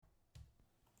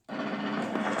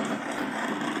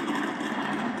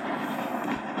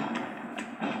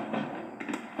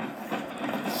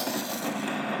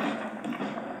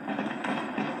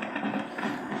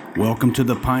Welcome to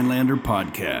the Pinelander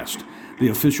Podcast, the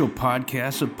official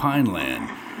podcast of Pineland,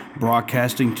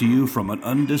 broadcasting to you from an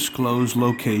undisclosed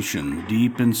location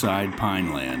deep inside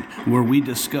Pineland, where we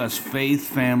discuss faith,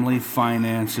 family,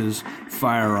 finances,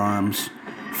 firearms,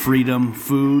 freedom,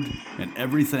 food, and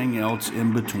everything else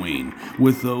in between,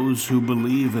 with those who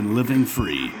believe in living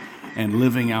free and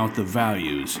living out the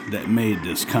values that made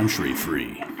this country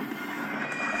free.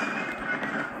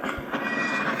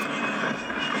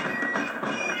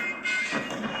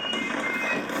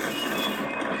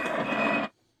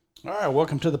 All right,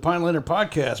 welcome to the Pinelander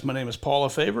Podcast. My name is Paula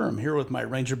Favor. I'm here with my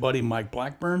ranger buddy, Mike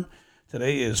Blackburn.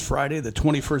 Today is Friday, the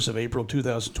 21st of April,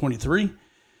 2023.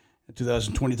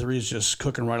 2023 is just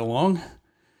cooking right along.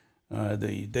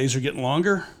 The days are getting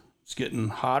longer. It's getting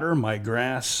hotter. My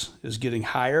grass is getting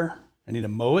higher. I need to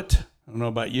mow it. I don't know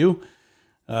about you,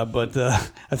 but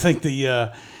I think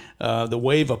the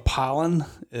wave of pollen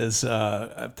is.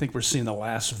 I think we're seeing the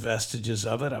last vestiges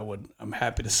of it. I'm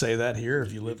happy to say that here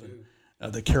if you live in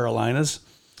the Carolinas.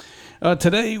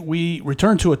 Today, we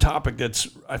return to a topic that's,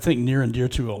 I think, near and dear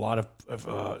to a lot of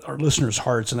our listeners'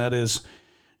 hearts, and that is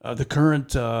the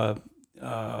current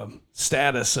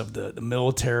status of the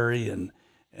military and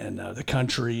the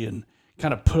country, and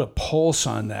kind of put a pulse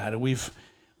on that. And we've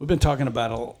been talking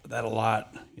about that a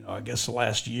lot. I guess the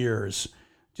last year is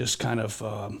just kind of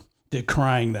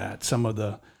decrying that, some of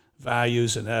the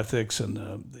values and ethics and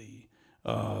the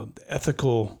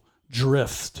ethical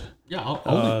drift.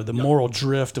 Yeah, the moral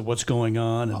drift of what's going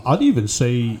on. I'd even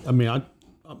say, I'm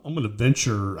going to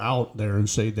venture out there and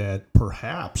say that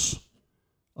perhaps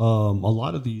a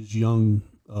lot of these young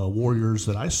warriors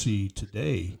that I see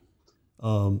today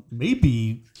may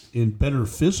be in better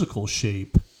physical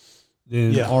shape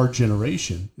than our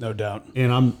generation. No doubt.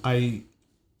 And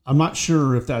I'm not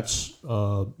sure if that's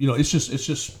it's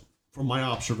just from my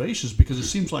observations, because it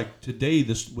seems like today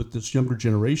with this younger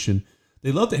generation,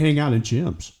 they love to hang out in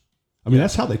gyms.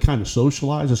 That's how they kind of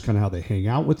socialize. That's kind of how they hang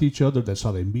out with each other. That's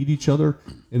how they meet each other.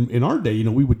 In our day,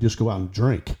 we would just go out and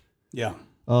drink. Yeah.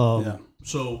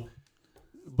 So,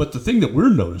 but the thing that we're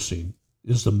noticing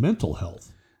is the mental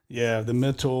health. Yeah, the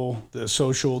mental, the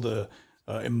social, the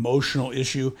emotional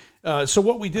issue. So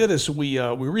what we did is we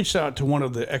reached out to one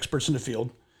of the experts in the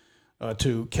field,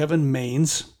 to Kevin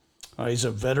Maines. He's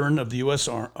a veteran of the U.S.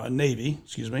 Navy,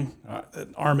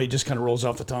 Army just kind of rolls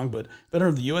off the tongue, but veteran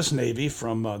of the U.S. Navy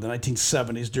from the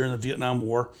 1970s during the Vietnam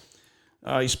War.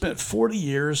 He spent 40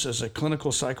 years as a clinical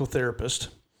psychotherapist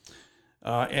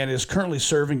and is currently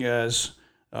serving as,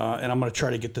 and I'm going to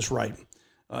try to get this right,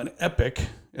 an EPIC.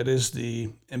 It is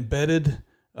the Embedded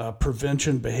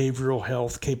Prevention Behavioral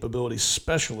Health Capability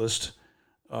Specialist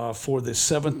for the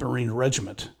 7th Marine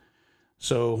Regiment.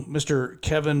 So, Mr.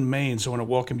 Kevin Maines, I want to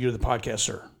welcome you to the podcast,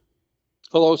 sir.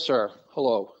 Hello, sir.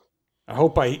 Hello. I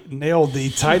hope I nailed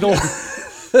the title.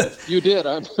 You did.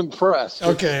 I'm impressed.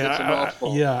 Okay. It's a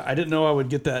mouthful. I didn't know I would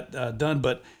get that done,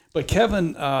 but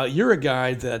Kevin, you're a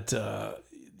guy that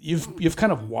you've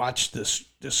kind of watched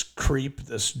this creep,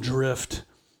 this drift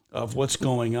of what's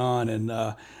going on, and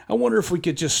I wonder if we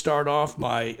could just start off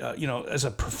by as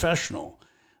a professional,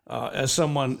 as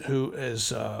someone who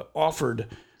has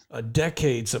offered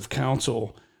decades of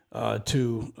counsel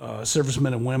to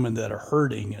servicemen and women that are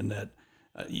hurting, and that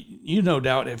you no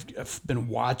doubt have been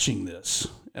watching this.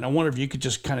 And I wonder if you could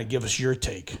just kind of give us your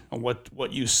take on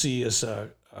what you see as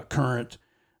a current,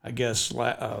 I guess,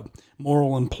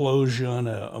 moral implosion,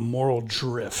 a moral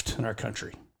drift in our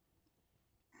country.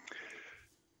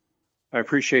 I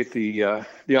appreciate the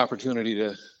opportunity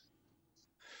to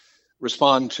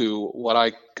respond to what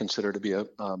I consider to be a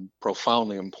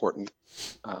profoundly important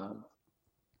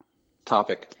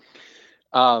topic.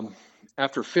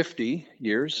 After 50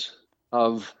 years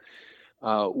of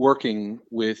working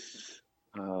with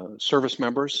service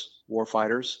members,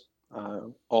 warfighters,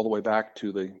 all the way back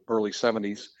to the early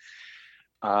 70s,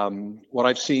 what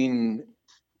I've seen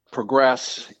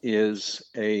progress is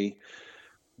a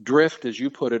drift, as you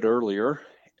put it earlier,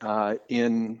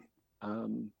 in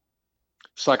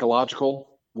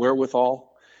psychological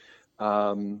wherewithal,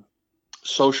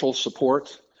 social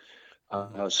support,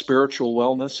 spiritual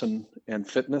wellness and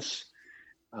fitness,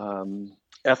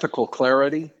 ethical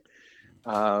clarity.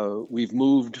 We've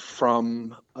moved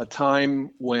from a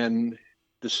time when,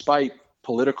 despite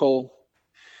political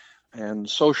and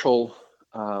social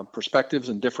perspectives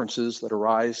and differences that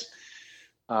arise,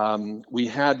 we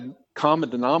had common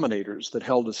denominators that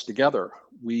held us together.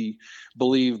 We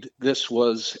believed this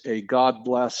was a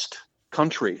God-blessed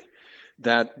country,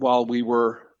 that while we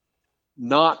were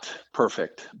not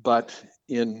perfect, but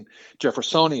in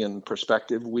Jeffersonian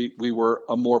perspective, we were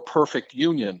a more perfect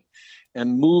union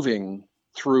and moving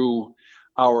through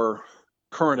our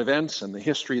current events and the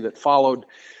history that followed,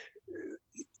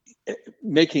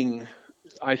 making,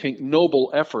 I think,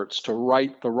 noble efforts to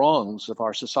right the wrongs of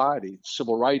our society.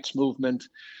 Civil rights movement,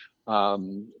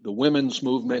 the women's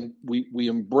movement, we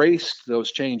embraced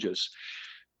those changes,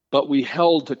 but we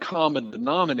held to common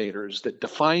denominators that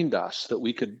defined us, that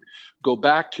we could go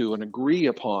back to and agree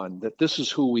upon, that this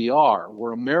is who we are.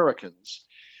 We're Americans.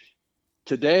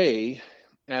 Today,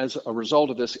 as a result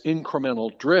of this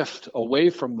incremental drift away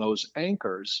from those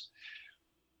anchors,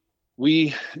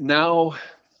 we now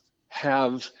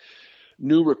have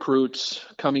new recruits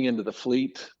coming into the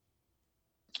fleet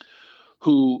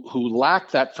who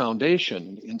lack that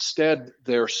foundation. Instead,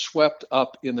 they're swept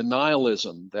up in the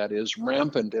nihilism that is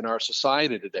rampant in our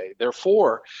society today.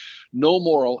 Therefore, no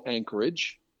moral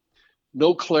anchorage,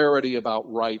 no clarity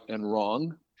about right and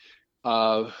wrong.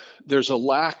 There's a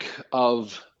lack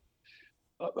of,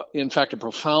 in fact, a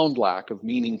profound lack of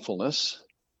meaningfulness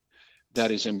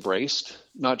that is embraced,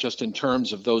 not just in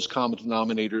terms of those common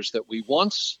denominators that we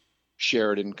once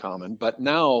shared in common, but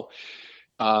now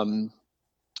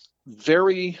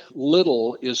very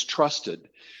little is trusted.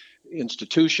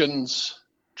 Institutions,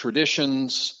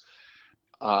 traditions,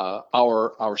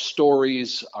 our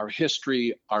stories, our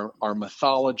history, our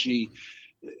mythology,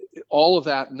 all of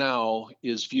that now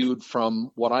is viewed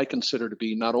from what I consider to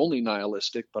be not only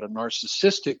nihilistic, but a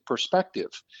narcissistic perspective.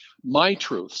 My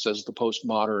truth, says the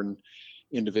postmodern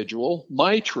individual,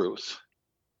 my truth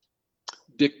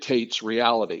dictates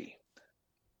reality.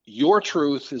 Your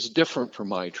truth is different from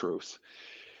my truth.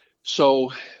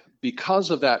 So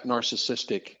because of that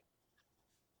narcissistic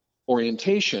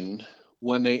orientation,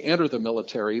 when they enter the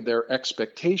military, their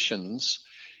expectations,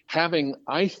 having,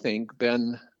 I think,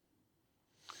 been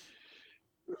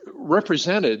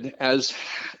represented as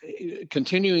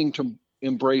continuing to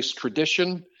embrace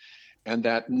tradition and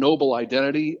that noble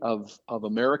identity of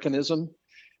Americanism,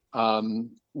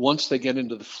 once they get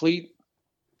into the fleet,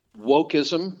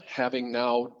 wokeism, having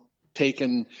now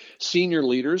taken senior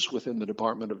leaders within the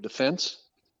Department of Defense,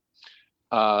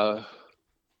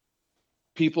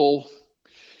 people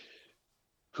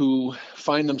who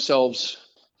find themselves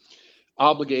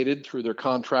obligated through their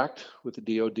contract with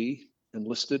the DoD,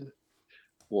 enlisted,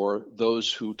 or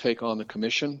those who take on the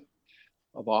commission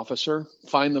of officer,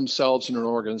 find themselves in an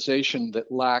organization that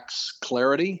lacks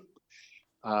clarity,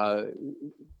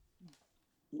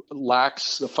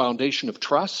 lacks the foundation of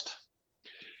trust.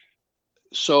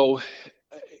 So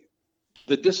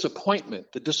the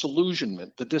disappointment, the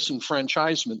disillusionment, the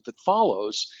disenfranchisement that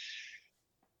follows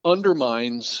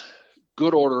undermines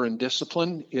good order and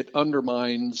discipline. It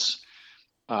undermines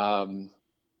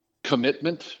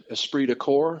commitment, esprit de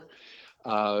corps.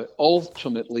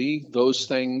 Ultimately, those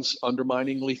things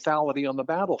undermining lethality on the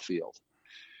battlefield.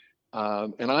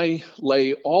 And I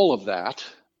lay all of that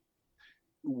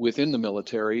within the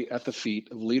military at the feet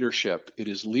of leadership. It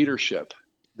is leadership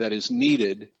that is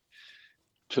needed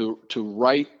to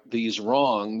right these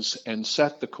wrongs and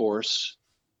set the course,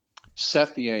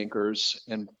 set the anchors,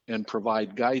 and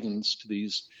provide guidance to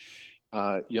these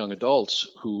young adults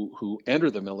who enter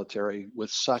the military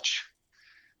with such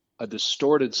a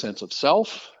distorted sense of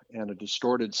self and a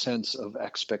distorted sense of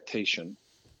expectation.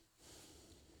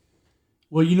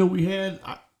 Well, we had.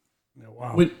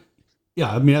 Wow.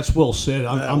 I mean, that's well said.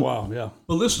 Wow, yeah.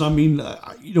 But listen, I mean,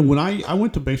 when I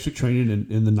went to basic training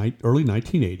in the early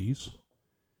 1980s,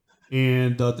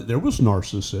 and there was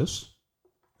narcissists.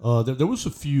 There was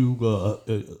a few,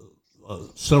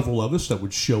 several of us that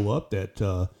would show up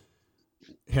that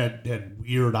had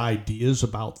weird ideas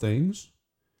about things.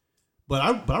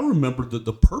 But I remember that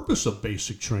the purpose of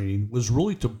basic training was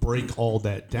really to break all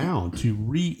that down, to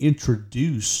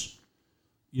reintroduce,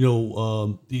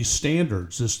 these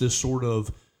standards, this sort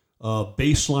of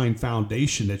baseline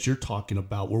foundation that you're talking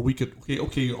about, where we could,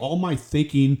 okay, all my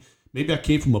thinking, maybe I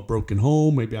came from a broken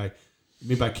home, maybe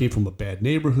I came from a bad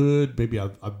neighborhood, maybe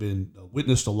I've been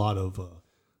witnessed a lot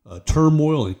of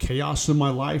turmoil and chaos in my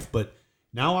life, but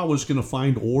now I was going to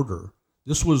find order.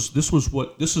 This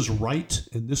is right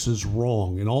and this is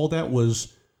wrong, and all that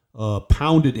was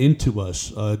pounded into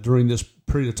us during this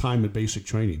period of time in basic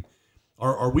training.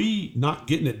 Are we not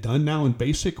getting it done now in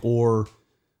basic, or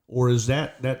is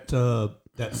that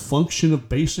function of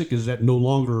basic, is that no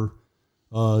longer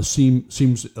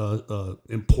seems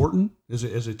important? Is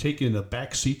it taking a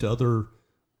backseat to other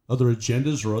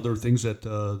agendas or other things that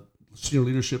senior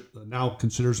leadership now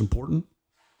considers important?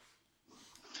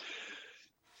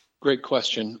 Great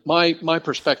question. My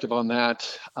perspective on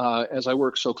that, as I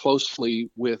work so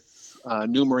closely with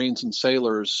new Marines and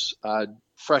sailors,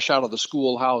 fresh out of the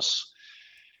schoolhouse,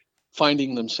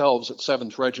 finding themselves at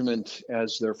 7th Regiment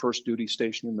as their first duty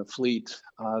station in the fleet.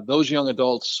 Those young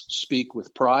adults speak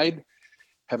with pride,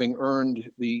 having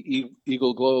earned the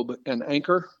Eagle Globe and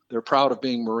Anchor. They're proud of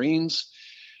being Marines.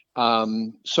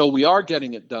 So we are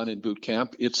getting it done in boot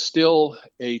camp. It's still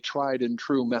a tried and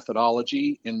true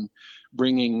methodology in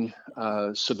bringing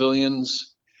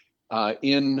civilians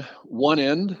in one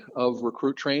end of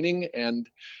recruit training and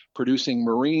producing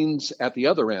Marines at the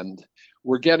other end.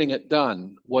 We're getting it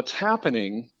done. What's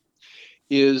happening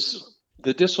is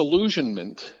the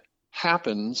disillusionment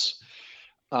happens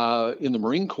in the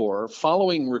Marine Corps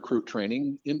following recruit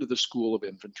training into the School of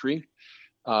Infantry.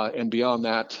 And beyond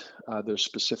that, there's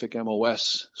specific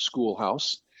MOS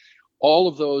schoolhouse. All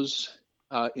of those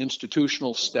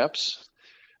institutional steps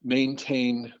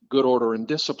maintain good order and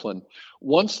discipline.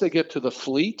 Once they get to the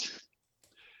fleet,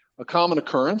 a common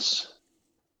occurrence,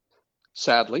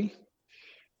 sadly,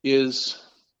 is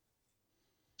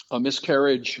a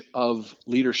miscarriage of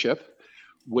leadership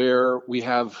where we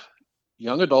have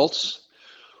young adults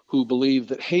who believe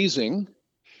that hazing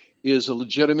is a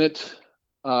legitimate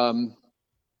EMI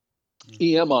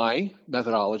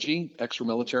methodology,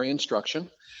 extra-military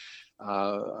instruction.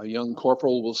 A young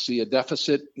corporal will see a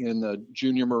deficit in the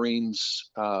junior Marines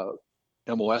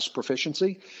MOS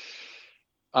proficiency,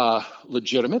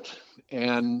 legitimate,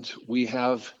 and we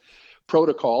have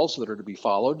protocols that are to be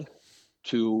followed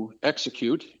to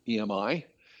execute EMI,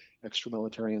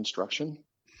 extra-military instruction,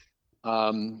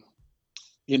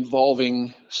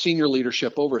 involving senior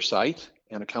leadership oversight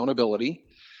and accountability,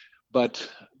 but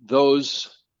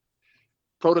those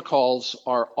protocols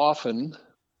are often,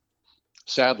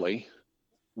 sadly,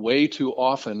 way too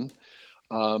often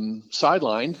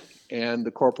sidelined, and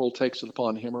the corporal takes it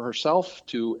upon him or herself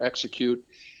to execute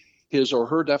his or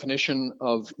her definition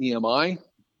of EMI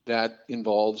that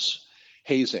involves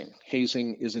hazing.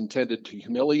 Hazing is intended to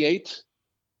humiliate,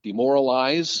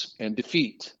 demoralize, and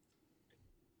defeat,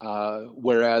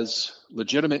 whereas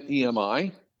legitimate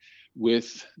EMI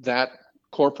with that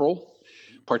corporal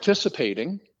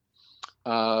participating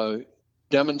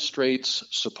demonstrates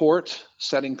support,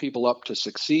 setting people up to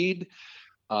succeed,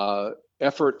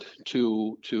 effort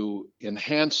to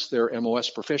enhance their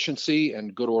MOS proficiency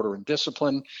and good order and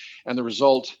discipline. And the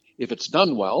result, if it's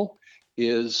done well,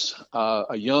 is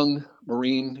a young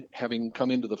Marine having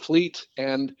come into the fleet,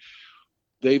 and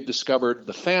they've discovered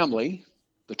the family,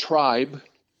 the tribe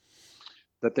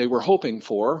that they were hoping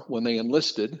for when they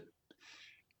enlisted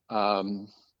to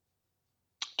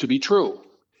be true.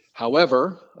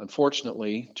 However,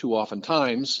 unfortunately, too often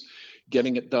times,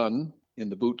 getting it done in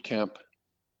the boot camp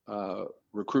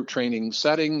recruit training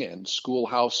setting and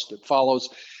schoolhouse that follows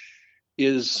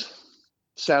is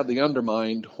sadly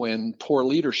undermined when poor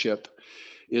leadership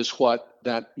is what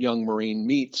that young Marine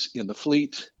meets in the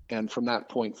fleet. And from that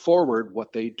point forward,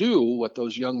 what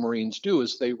those young Marines do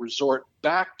is they resort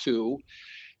back to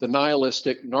the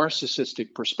nihilistic,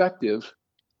 narcissistic perspective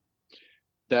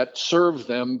that served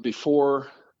them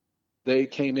before they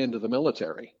came into the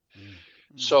military.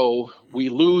 Mm-hmm. So we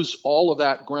lose all of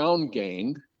that ground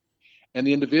gained, and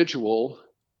the individual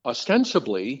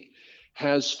ostensibly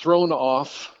has thrown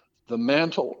off the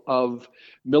mantle of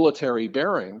military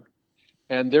bearing,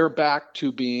 and they're back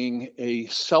to being a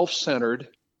self-centered,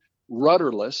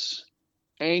 rudderless,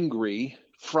 angry,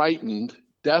 frightened,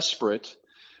 desperate,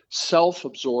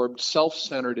 self-absorbed,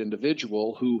 self-centered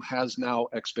individual who has now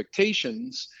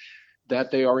expectations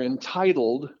that they are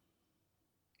entitled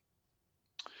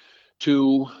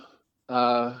to,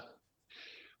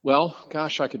 well,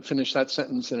 gosh, I could finish that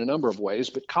sentence in a number of ways,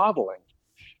 but coddling,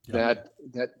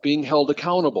 that being held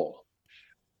accountable,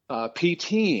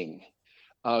 PTing,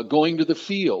 going to the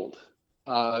field.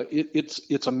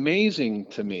 It's amazing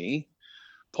to me,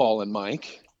 Paul and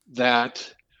Mike,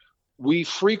 that we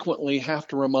frequently have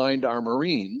to remind our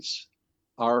Marines,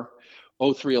 our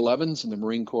O311s in the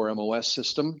Marine Corps MOS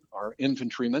system, our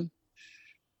infantrymen,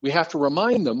 we have to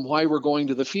remind them why we're going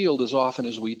to the field as often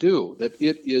as we do, that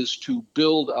it is to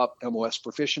build up MOS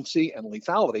proficiency and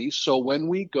lethality. So when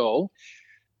we go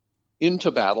into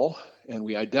battle and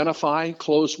we identify,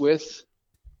 close with,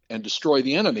 and destroy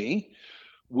the enemy,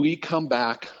 we come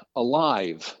back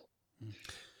alive.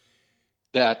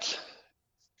 That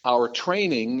our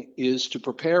training is to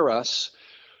prepare us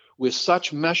with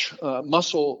such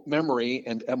muscle memory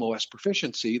and MOS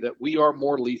proficiency that we are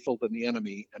more lethal than the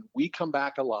enemy, and we come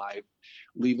back alive,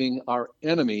 leaving our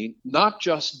enemy not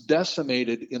just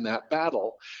decimated in that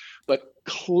battle, but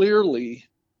clearly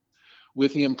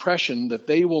with the impression that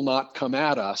they will not come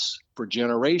at us for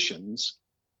generations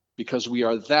because we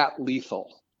are that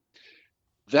lethal.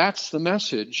 That's the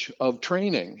message of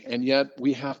training, and yet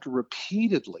we have to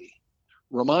repeatedly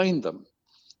remind them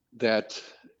that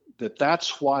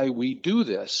that's why we do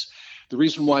this. The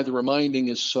reason why the reminding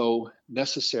is so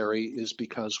necessary is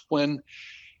because when,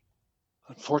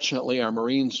 unfortunately, our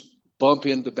Marines bump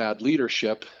into bad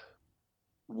leadership,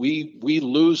 we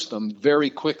lose them very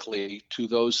quickly to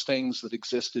those things that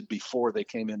existed before they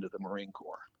came into the Marine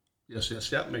Corps. Yes,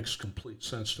 that makes complete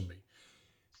sense to me.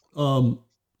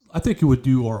 I think it would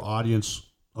do our audience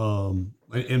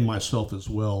and myself as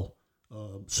well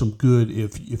some good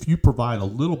if you provide a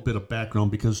little bit of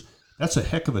background, because that's a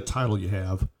heck of a title you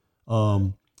have.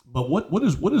 But what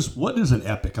is an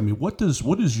epic? I mean, what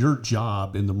is your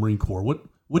job in the Marine Corps?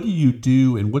 What do you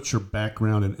do, and what's your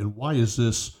background, and why is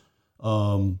this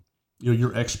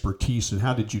your expertise, and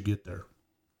how did you get there?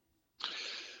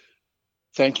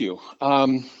 Thank you.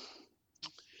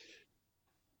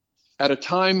 At a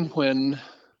time when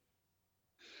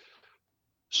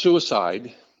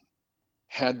suicide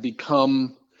had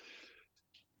become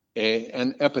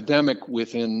an epidemic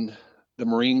within the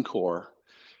Marine Corps,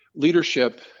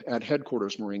 leadership at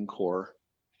Headquarters Marine Corps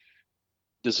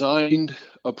designed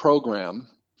a program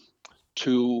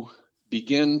to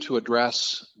begin to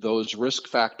address those risk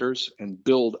factors and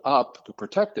build up the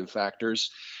protective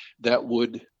factors that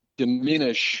would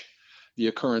diminish the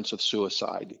occurrence of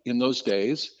suicide. In those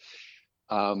days,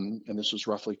 and this was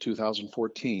roughly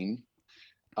 2014,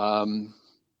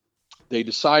 they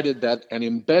decided that an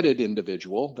embedded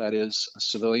individual, that is a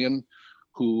civilian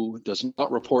who does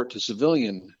not report to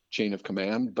civilian chain of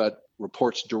command, but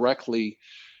reports directly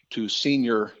to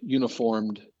senior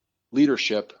uniformed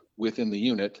leadership within the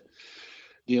unit,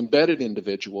 the embedded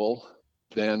individual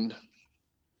then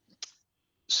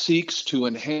seeks to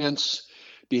enhance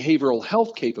behavioral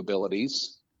health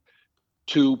capabilities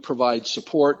to provide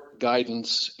support,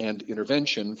 guidance, and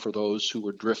intervention for those who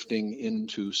were drifting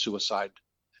into suicide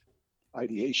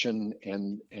ideation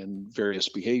and various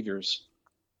behaviors.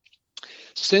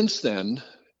 Since then,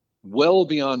 well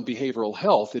beyond behavioral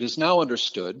health, it is now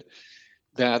understood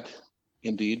that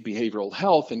indeed behavioral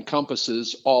health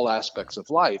encompasses all aspects of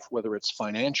life, whether it's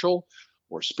financial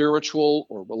or spiritual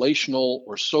or relational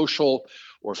or social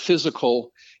or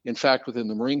physical. In fact, within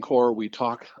the Marine Corps, we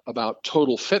talk about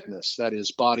total fitness, that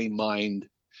is body, mind,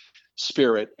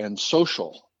 spirit, and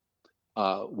social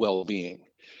well-being.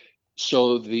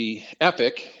 So the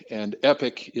EPIC, and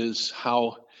EPIC is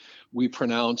how we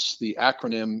pronounce the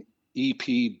acronym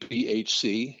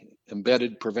EPBHC,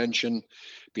 Embedded Prevention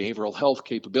Behavioral Health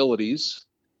Capabilities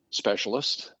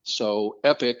Specialist. So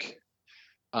EPIC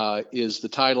is the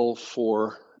title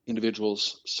for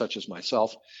individuals such as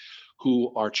myself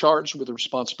who are charged with the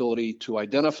responsibility to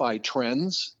identify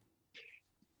trends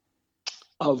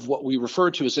of what we refer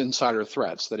to as insider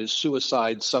threats, that is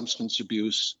suicide, substance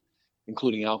abuse,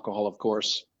 including alcohol, of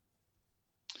course,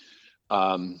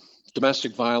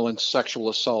 domestic violence, sexual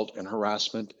assault and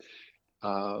harassment,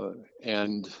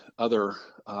 and other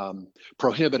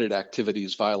prohibited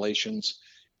activities, violations,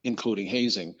 including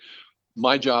hazing.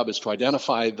 My job is to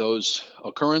identify those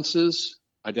occurrences,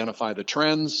 identify the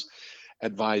trends,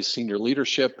 advise senior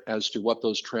leadership as to what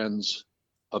those trends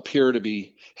appear to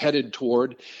be headed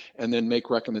toward, and then make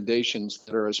recommendations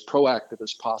that are as proactive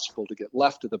as possible to get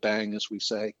left of the bang, as we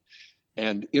say,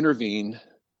 and intervene,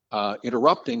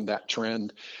 interrupting that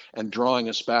trend and drawing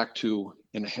us back to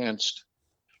enhanced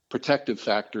protective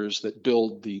factors that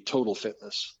build the total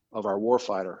fitness of our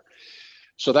warfighter.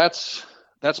 So that's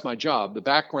my job. The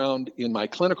background in my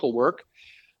clinical work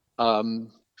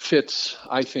fits,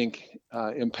 I think,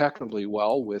 impeccably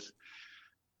well with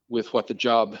what the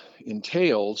job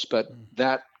entails, but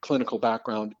that clinical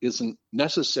background isn't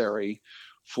necessary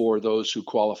for those who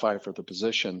qualify for the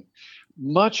position.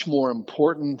 Much more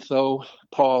important, though,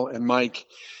 Paul and Mike,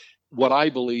 what I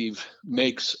believe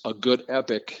makes a good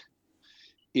EPIC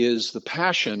is the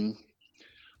passion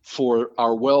for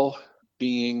our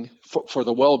well-being, for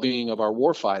the well-being of our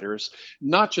warfighters,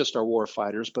 not just our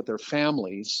warfighters, but their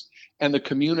families and the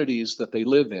communities that they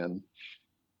live in.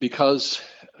 Because,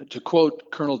 to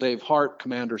quote Colonel Dave Hart,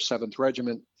 Commander 7th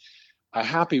Regiment, a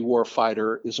happy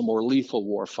warfighter is a more lethal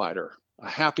warfighter. A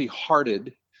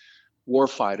happy-hearted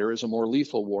warfighter is a more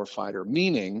lethal warfighter,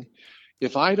 meaning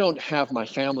if I don't have my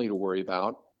family to worry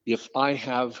about, if I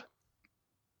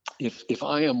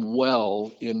am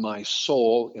well in my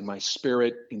soul, in my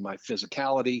spirit, in my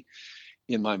physicality,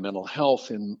 in my mental health,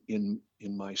 in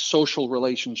my social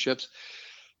relationships,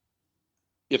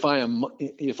 if I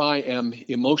am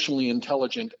emotionally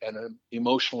intelligent and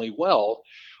emotionally well,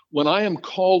 when I am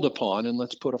called upon, and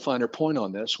let's put a finer point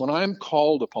on this, when I am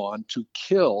called upon to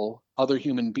kill other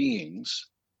human beings,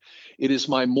 it is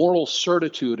my moral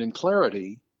certitude and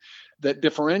clarity that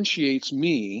differentiates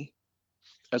me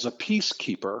as a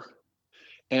peacekeeper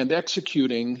and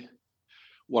executing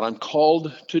what I'm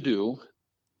called to do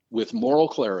with moral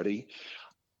clarity,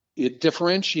 it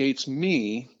differentiates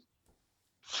me,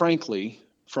 frankly,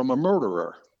 from a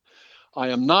murderer. I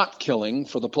am not killing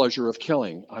for the pleasure of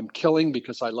killing. I'm killing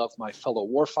because I love my fellow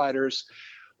warfighters.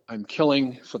 I'm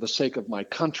killing for the sake of my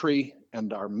country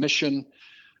and our mission.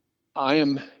 I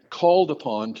am called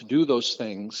upon to do those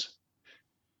things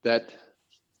that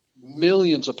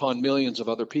millions upon millions of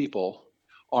other people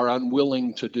are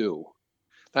unwilling to do.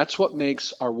 That's what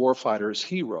makes our warfighters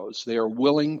heroes. They are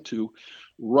willing to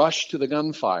rush to the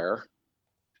gunfire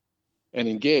and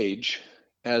engage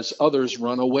as others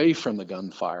run away from the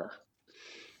gunfire.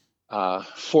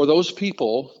 For those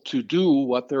people to do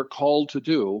what they're called to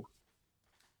do,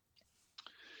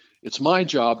 it's my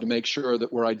job to make sure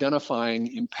that we're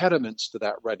identifying impediments to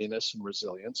that readiness and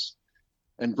resilience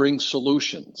and bring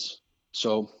solutions.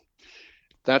 So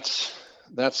that's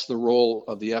the role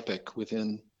of the EPIC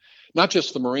within not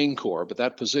just the Marine Corps, but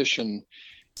that position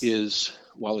is,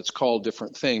 while it's called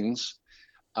different things,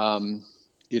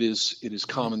 it is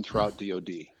common throughout DoD.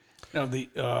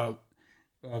 Now,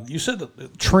 you said the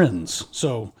trends.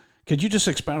 So could you just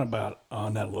expound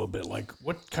on that a little bit? Like,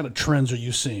 what kind of trends are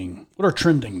you seeing? What are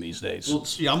trending these days? Well,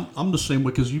 see, I'm the same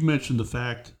way because you mentioned the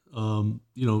fact, Kevin,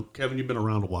 you've been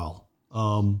around a while.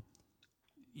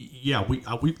 Yeah, we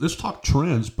let's talk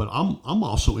trends, but I'm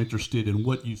also interested in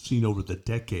what you've seen over the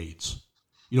decades.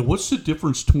 What's the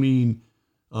difference between,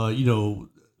 the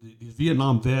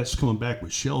Vietnam vets coming back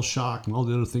with shell shock and all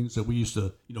the other things that we used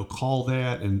to, call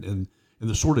that, and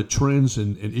the sort of trends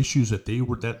and issues that they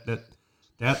were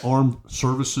that armed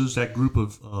services, that group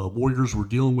of warriors were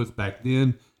dealing with back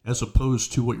then, as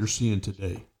opposed to what you're seeing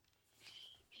today.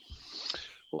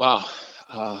 Wow,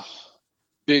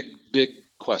 big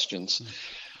questions.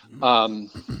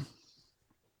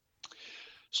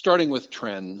 Starting with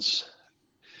trends,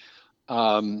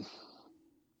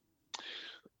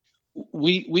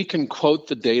 we can quote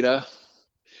the data,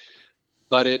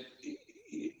 but it,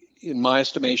 in my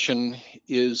estimation,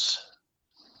 is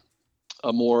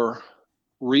a more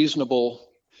reasonable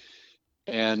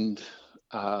and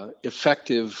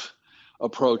effective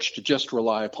approach to just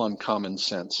rely upon common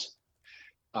sense.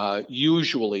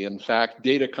 Usually, in fact,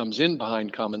 data comes in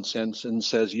behind common sense and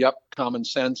says, yep, common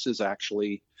sense is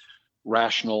actually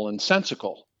rational and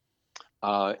sensical.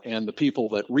 And the people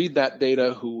that read that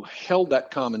data, who held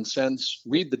that common sense,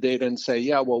 read the data and say,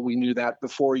 yeah, well, we knew that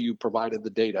before you provided the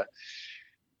data.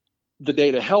 The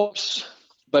data helps,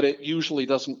 but it usually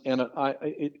doesn't, and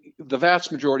the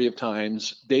vast majority of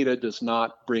times, data does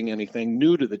not bring anything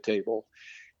new to the table.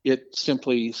 It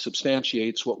simply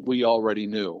substantiates what we already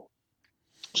knew.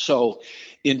 So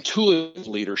intuitive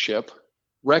leadership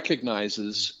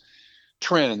recognizes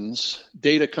trends,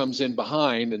 data comes in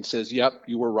behind and says, yep,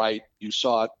 you were right, you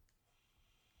saw it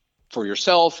for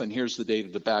yourself, and here's the data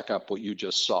to back up what you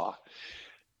just saw.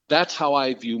 That's how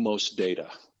I view most data.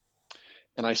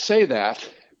 And I say that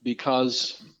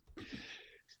because,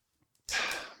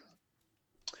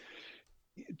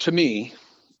 to me,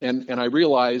 and I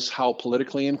realize how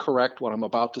politically incorrect what I'm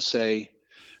about to say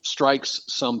strikes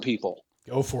some people.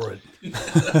 Go for it.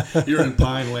 You're in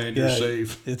Pineland. You're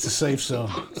safe. It's a safe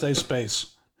zone, safe space.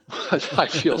 I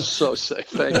feel so safe.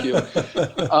 Thank you.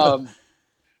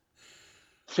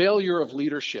 Failure of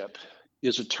leadership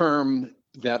is a term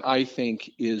that I think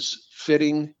is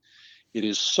fitting. It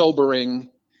is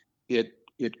sobering.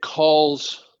 It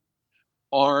calls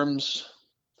arms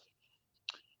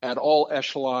at all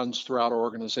echelons throughout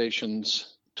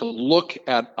organizations to look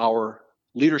at our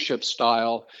leadership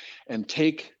style and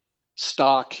take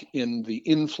stock in the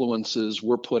influences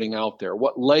we're putting out there.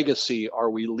 What legacy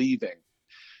are we leaving?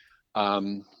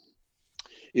 It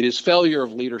is failure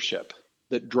of leadership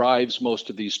that drives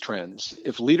most of these trends.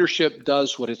 If leadership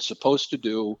does what it's supposed to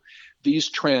do, these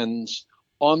trends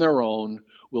on their own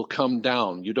will come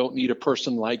down. You don't need a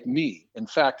person like me. In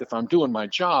fact, if I'm doing my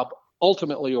job,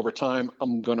 ultimately over time,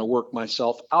 I'm going to work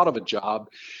myself out of a job,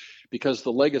 because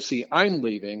the legacy I'm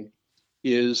leaving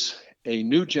is a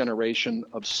new generation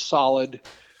of solid,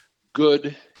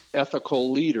 good,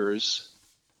 ethical leaders,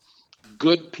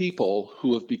 good people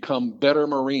who have become better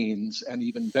Marines and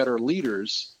even better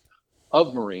leaders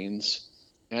of Marines.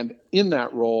 And in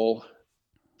that role,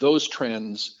 those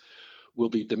trends will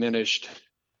be diminished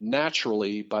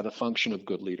naturally by the function of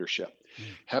good leadership.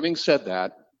 Having said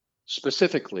that,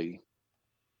 specifically,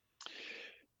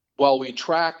 while we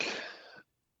track,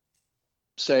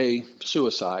 say,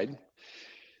 suicide,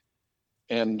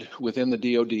 and within the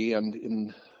DoD and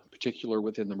in particular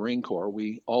within the Marine Corps,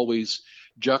 we always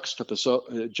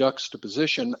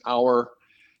juxtaposition our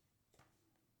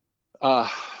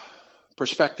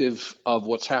perspective of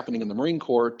what's happening in the Marine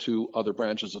Corps to other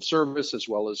branches of service as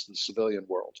well as the civilian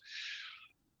world.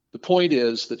 The point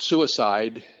is that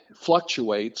suicide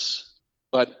fluctuates,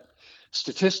 but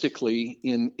statistically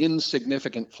in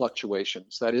insignificant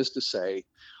fluctuations. That is to say,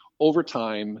 over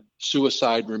time,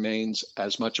 suicide remains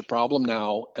as much a problem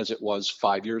now as it was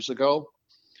 5 years ago,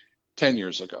 10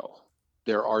 years ago.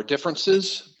 There are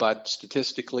differences, but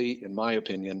statistically, in my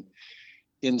opinion,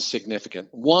 insignificant.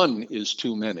 One is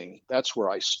too many. That's where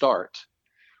I start.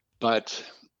 But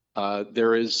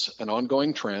there is an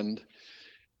ongoing trend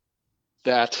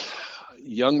that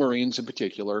young Marines in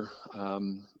particular,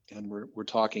 and we're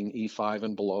talking E5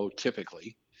 and below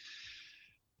typically,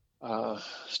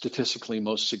 statistically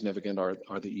most significant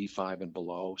are the E5 and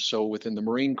below. So within the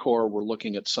Marine Corps, we're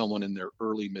looking at someone in their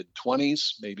early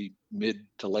mid-20s, maybe mid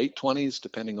to late 20s,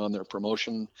 depending on their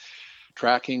promotion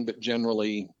tracking, but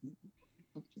generally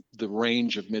the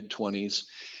range of mid-20s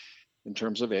in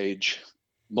terms of age,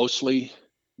 mostly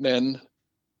men,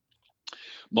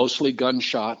 mostly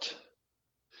gunshot,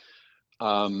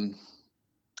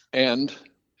 and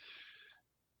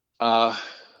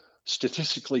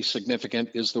statistically significant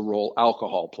is the role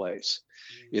alcohol plays.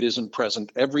 It isn't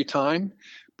present every time,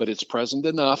 but it's present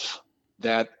enough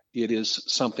that it is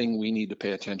something we need to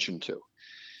pay attention to.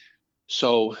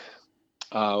 So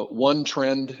one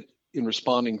trend in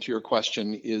responding to your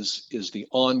question is the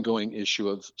ongoing issue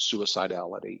of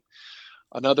suicidality.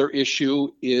 Another issue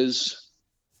is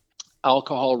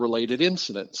alcohol-related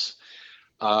incidents.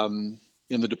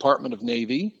 In the Department of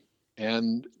Navy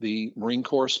and the Marine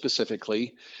Corps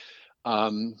specifically,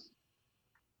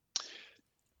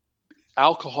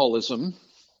 alcoholism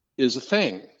is a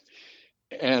thing.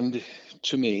 And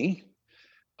to me,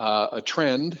 a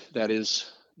trend that is,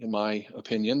 in my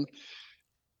opinion,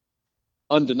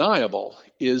 undeniable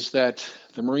is that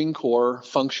the Marine Corps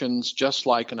functions just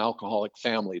like an alcoholic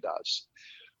family does.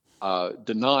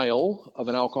 Denial of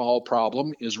an alcohol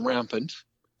problem is rampant.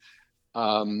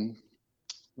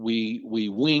 We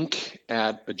wink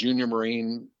at a junior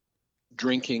Marine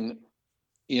drinking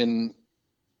in,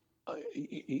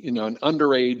 an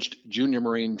underage junior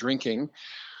Marine drinking.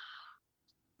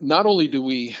 Not only do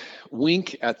we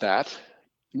wink at that,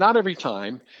 not every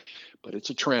time, but it's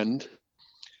a trend,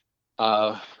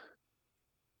 that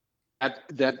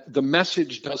the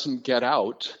message doesn't get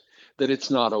out that it's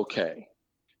not okay.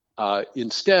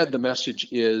 Instead, the message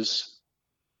is,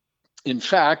 in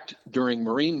fact, during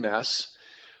Marine mess,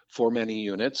 for many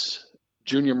units,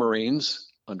 junior Marines,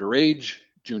 underage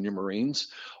junior Marines,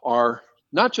 are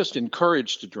not just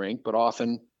encouraged to drink, but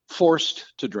often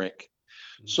forced to drink.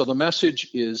 So the message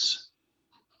is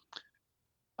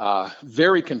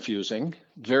very confusing,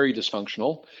 very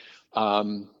dysfunctional.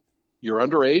 You're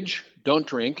underage, don't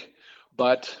drink,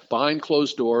 but behind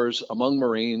closed doors, among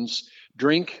Marines,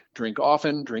 drink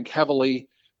often, drink heavily,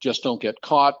 just don't get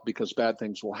caught because bad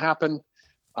things will happen.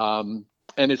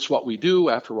 And it's what we do.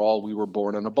 After all, we were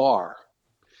born in a bar.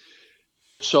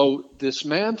 So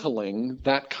dismantling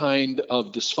that kind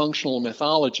of dysfunctional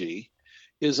mythology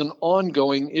is an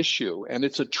ongoing issue, and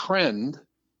it's a trend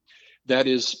that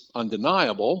is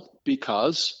undeniable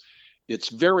because it's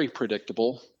very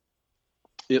predictable.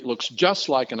 It looks just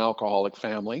like an alcoholic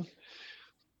family,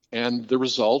 and the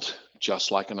result,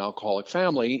 just like an alcoholic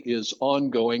family, is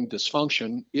ongoing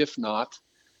dysfunction, if not,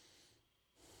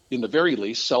 in the very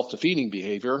least, self-defeating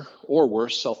behavior, or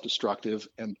worse, self-destructive,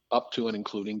 and up to and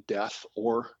including death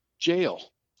or jail.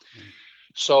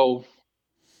 So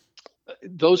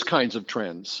those kinds of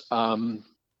trends.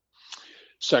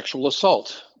 Sexual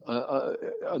assault,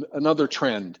 another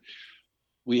trend.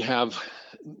 We have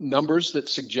numbers that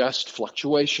suggest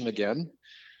fluctuation again,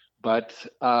 but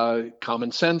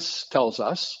common sense tells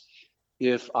us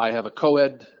if I have a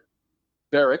co-ed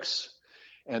barracks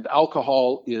and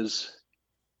alcohol is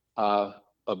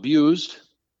abused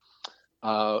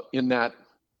in that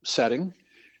setting,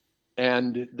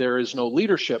 and there is no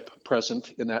leadership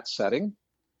present in that setting,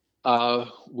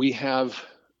 we have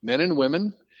men and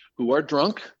women who are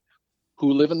drunk,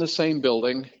 who live in the same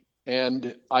building,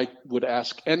 and I would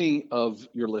ask any of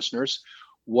your listeners,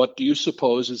 what do you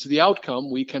suppose is the outcome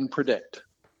we can predict?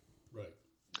 Right.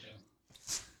 Yeah.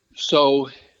 So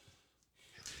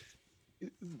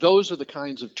those are the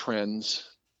kinds of trends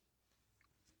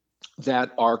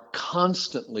that are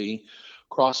constantly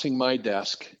crossing my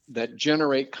desk that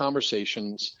generate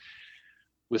conversations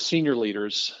with senior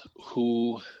leaders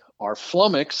who are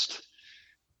flummoxed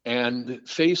and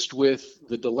faced with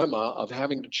the dilemma of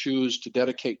having to choose to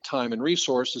dedicate time and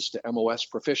resources to MOS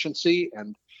proficiency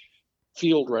and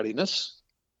field readiness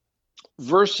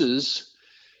versus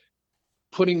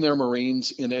putting their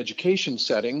Marines in education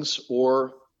settings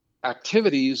or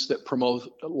activities that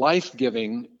promote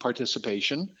life-giving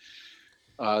participation,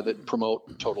 that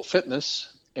promote total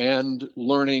fitness, and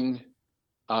learning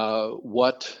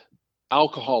what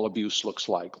alcohol abuse looks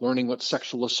like, learning what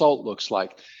sexual assault looks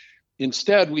like.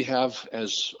 Instead, we have,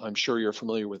 as I'm sure you're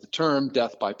familiar with the term,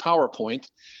 death by PowerPoint.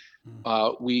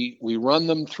 We run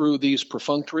them through these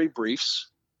perfunctory briefs.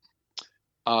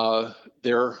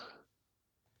 They're,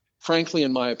 frankly,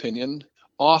 in my opinion,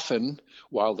 often,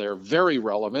 while they're very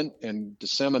relevant and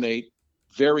disseminate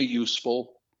very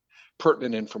useful,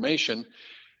 pertinent information,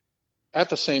 at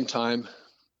the same time,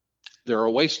 they're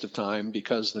a waste of time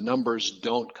because the numbers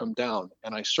don't come down.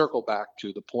 And I circle back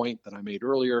to the point that I made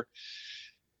earlier.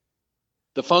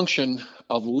 The function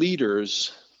of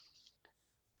leaders,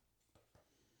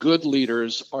 good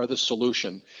leaders, are the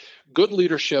solution. Good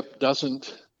leadership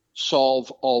doesn't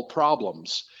solve all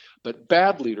problems, but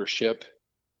bad leadership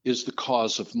is the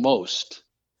cause of most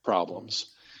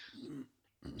problems.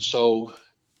 So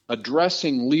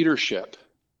addressing leadership,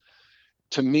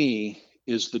 to me,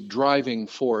 is the driving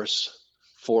force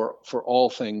for all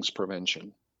things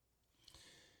prevention.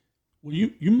 Well,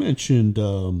 you mentioned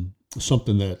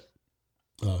something that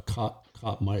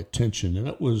caught my attention, and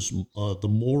that was the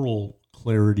moral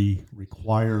clarity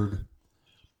required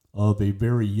of a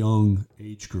very young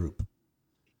age group.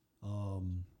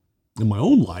 In my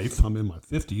own life, I'm in my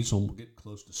 50s, I'm getting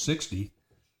close to 60.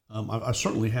 I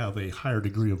certainly have a higher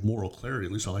degree of moral clarity,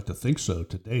 at least I like to think so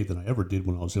today, than I ever did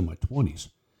when I was in my 20s.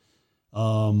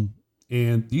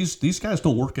 And these guys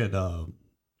don't work at a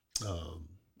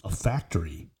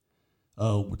factory.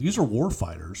 These are war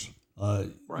fighters.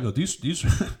 Right. You know, these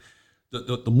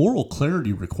the moral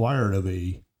clarity required of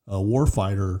a war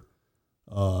fighter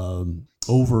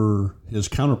over his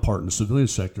counterpart in the civilian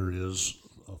sector is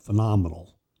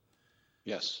phenomenal.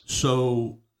 Yes.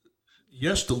 So,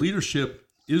 yes, the leadership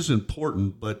is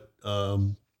important, but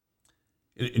and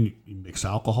you mix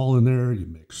alcohol in there, you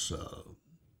mix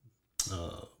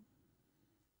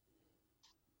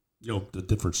the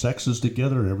different sexes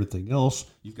together and everything else.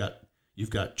 You've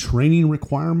got training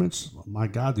requirements. My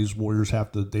God, these warriors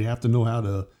have to know how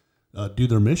to do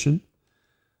their mission.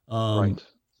 Right.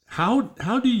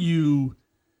 How do you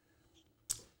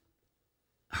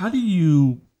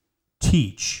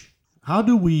teach? How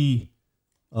do we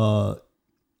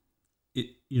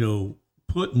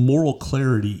put moral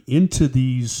clarity into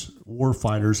these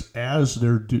warfighters as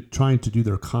they're trying to do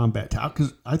their combat?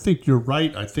 Because I think you're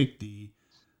right. I think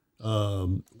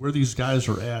where these guys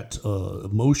are at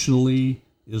emotionally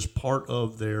is part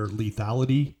of their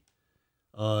lethality.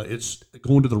 It's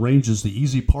going to the range is the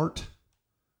easy part.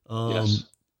 Yes.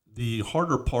 The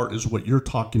harder part is what you're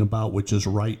talking about, which is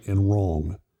right and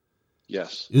wrong.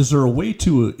 Yes. Is there a way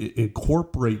to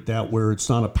incorporate that where it's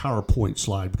not a PowerPoint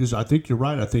slide? Because I think you're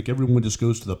right. I think everyone just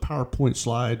goes to the PowerPoint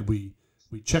slide. We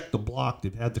check the block.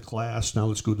 They've had the class. Now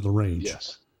let's go to the range.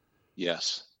 Yes.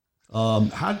 Yes.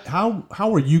 How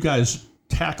are you guys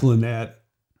tackling that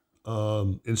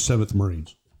in 7th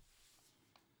Marines?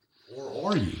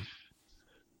 Or are you?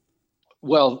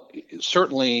 Well,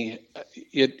 certainly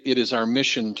it is our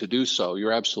mission to do so.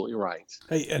 You're absolutely right.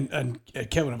 Hey, and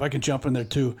Kevin, if I can jump in there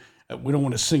too, we don't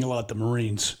want to single out the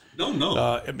Marines.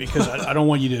 No. Because I don't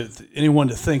want anyone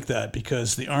to think that,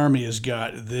 because the Army has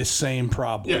got this same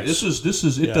problem. Yeah, this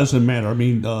is. It doesn't matter. I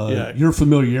mean, your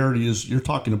familiarity is you're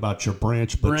talking about your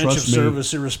branch, but branch trust of me,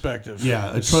 service irrespective.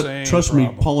 Yeah, trust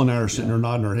me. Paul and I are sitting there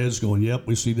nodding our heads, going, "Yep,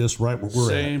 we see this right where we're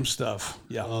same at." stuff.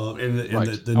 Yeah, and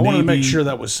Right. the I wanted to make Navy- sure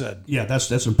that was said. Yeah,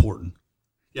 that's important.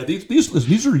 Yeah,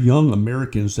 these are young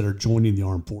Americans that are joining the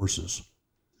armed forces,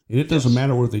 and it doesn't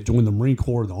matter whether they join the Marine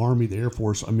Corps, the Army, the Air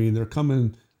Force. I mean, they're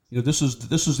coming. You know, this is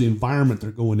the environment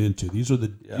they're going into. These are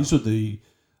the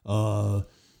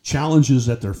challenges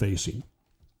that they're facing.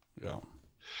 Yeah,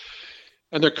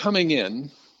 And they're coming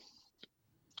in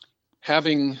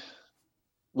having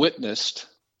witnessed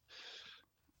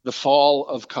the fall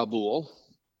of Kabul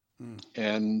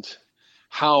and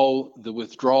how the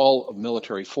withdrawal of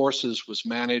military forces was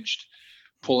managed,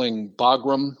 pulling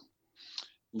Bagram,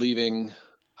 leaving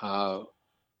over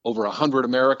 100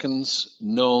 Americans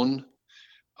known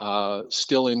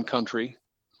still in country.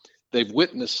 They've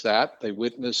witnessed that. They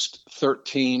witnessed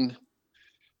 13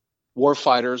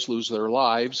 warfighters lose their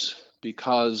lives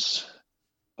because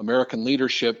American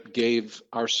leadership gave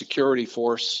our security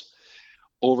force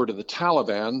over to the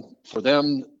Taliban for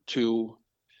them to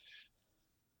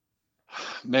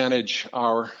manage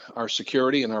our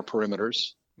security and our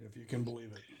perimeters. if you can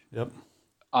believe it. Yep.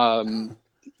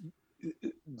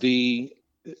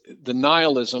 the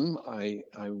nihilism, I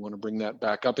want to bring that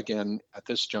back up again at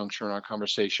this juncture in our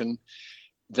conversation,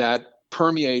 that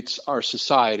permeates our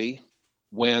society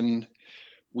when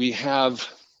we have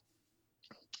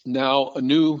now a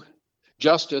new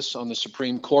justice on the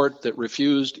Supreme Court that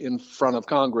refused in front of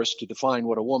Congress to define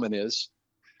what a woman is.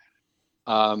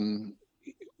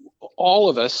 All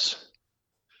of us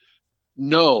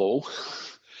know,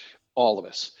 all of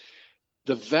us,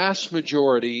 the vast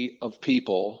majority of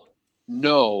people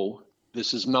know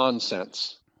this is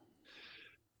nonsense.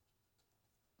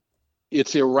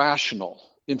 It's irrational.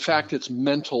 In fact, it's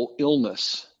mental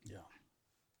illness. Yeah.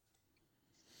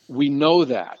 We know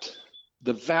that,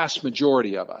 the vast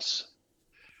majority of us.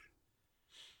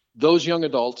 Those young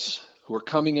adults who are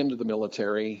coming into the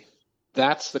military,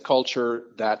 that's the culture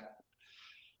that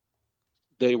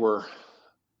they were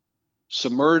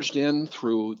submerged in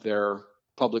through their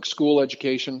public school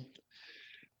education.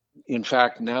 In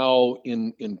fact, now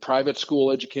in private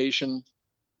school education,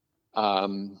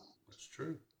 That's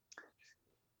true.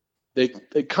 they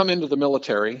come into the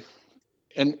military,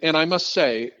 and I must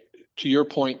say, to your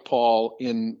point, Paul,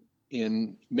 in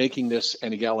making this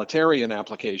an egalitarian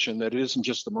application, that it isn't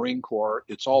just the Marine Corps,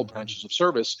 it's all branches of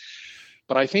service.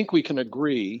 But I think we can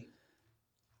agree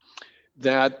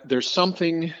that there's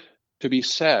something to be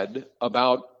said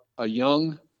about a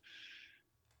young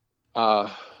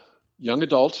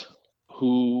adult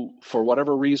who, for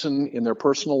whatever reason in their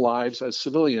personal lives as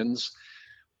civilians,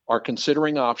 are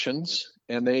considering options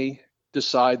and they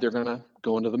decide they're going to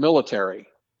go into the military.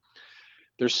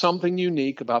 There's something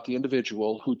unique about the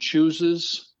individual who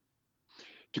chooses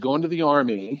to go into the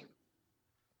Army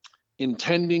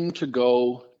intending to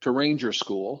go to Ranger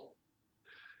School,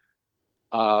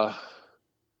 or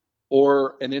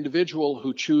an individual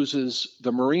who chooses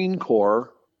the Marine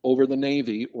Corps over the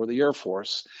Navy or the Air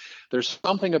Force. There's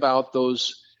something about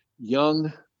those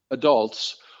young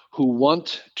adults who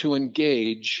want to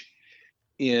engage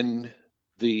in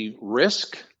the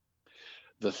risk,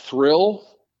 the thrill,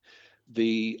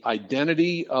 the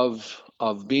identity of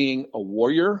being a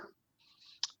warrior,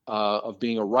 of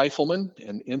being a rifleman,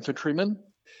 an infantryman,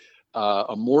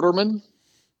 a mortarman,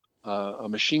 a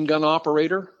machine gun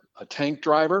operator, a tank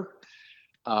driver.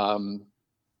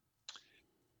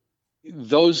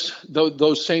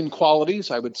 Those same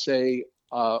qualities, I would say,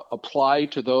 apply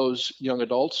to those young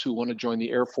adults who want to join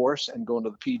the Air Force and go into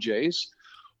the PJs,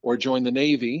 or join the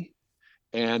Navy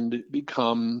and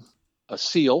become a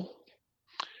SEAL.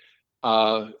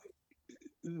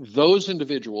 Those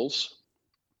individuals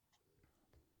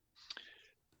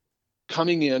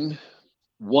coming in,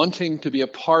 wanting to be a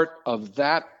part of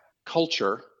that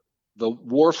culture, the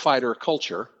warfighter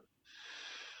culture,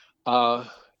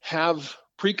 have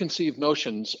preconceived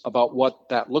notions about what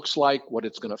that looks like, what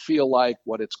it's going to feel like,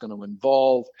 what it's going to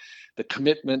involve, the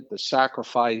commitment, the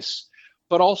sacrifice,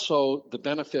 but also the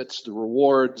benefits, the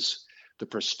rewards, the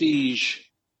prestige,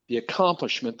 the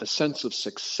accomplishment, the sense of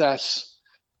success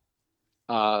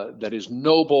that is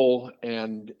noble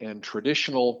and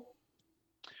traditional.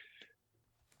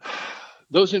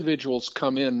 Those individuals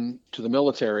come in to the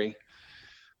military,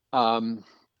 and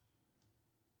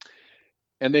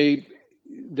they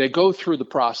go through the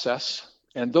process,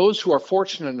 and those who are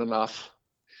fortunate enough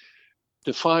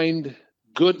to find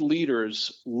good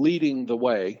leaders leading the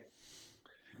way,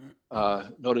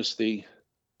 notice the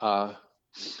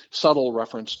subtle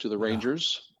reference to the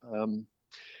Rangers,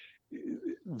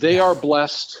 they are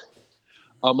blessed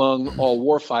among all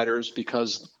warfighters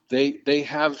because they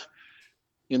have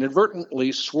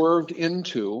inadvertently swerved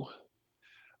into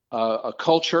a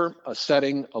culture, a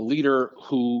setting, a leader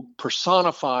who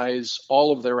personifies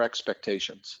all of their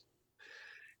expectations.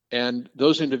 And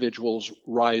those individuals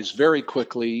rise very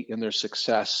quickly in their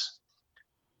success,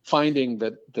 finding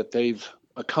that they've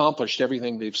accomplished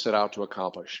everything they've set out to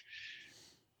accomplish.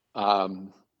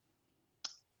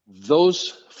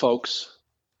 Those folks,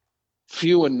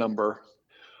 few in number,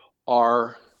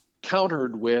 are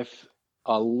countered with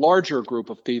a larger group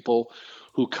of people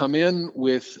who come in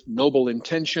with noble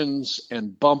intentions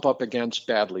and bump up against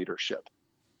bad leadership.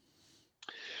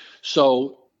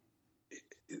 So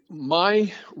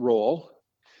my role,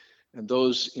 and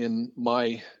those in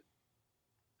my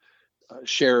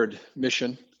shared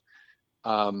mission,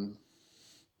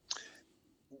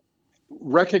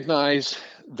 recognize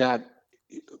that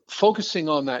focusing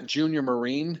on that junior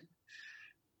Marine,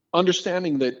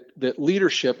 understanding that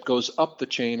leadership goes up the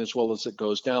chain as well as it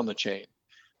goes down the chain.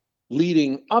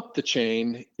 Leading up the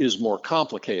chain is more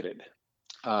complicated,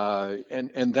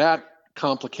 and that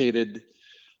complicated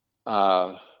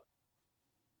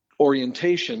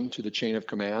orientation to the chain of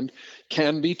command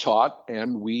can be taught,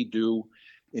 and we do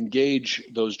engage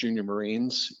those junior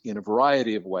Marines in a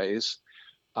variety of ways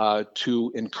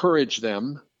to encourage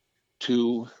them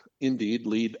to indeed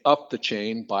lead up the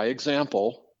chain by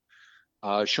example,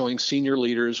 showing senior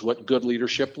leaders what good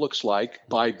leadership looks like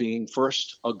by being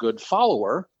first a good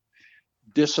follower,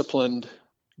 disciplined,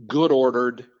 good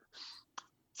ordered,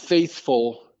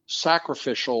 faithful,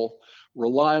 sacrificial,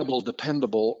 reliable,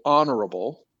 dependable,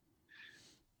 honorable,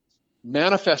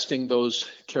 manifesting those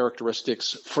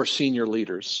characteristics for senior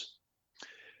leaders.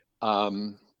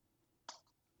 But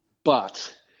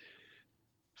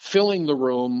filling the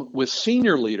room with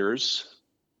senior leaders,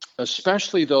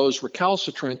 especially those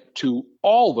recalcitrant to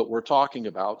all that we're talking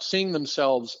about, seeing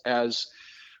themselves as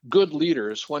good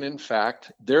leaders when in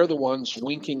fact they're the ones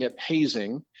winking at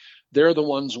hazing, they're the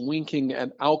ones winking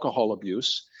at alcohol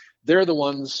abuse, they're the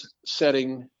ones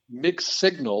setting mixed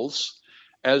signals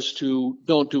as to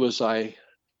don't do as I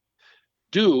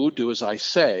do as I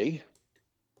say.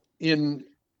 In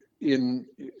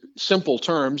simple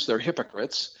terms, they're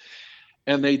hypocrites,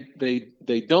 and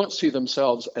they don't see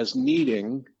themselves as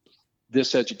needing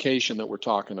this education that we're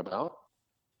talking about.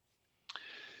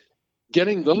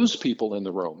 Getting those people in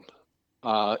the room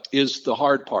is the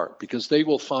hard part, because they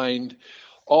will find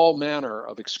all manner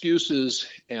of excuses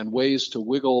and ways to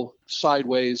wiggle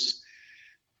sideways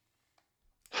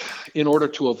in order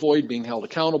to avoid being held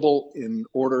accountable, in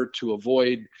order to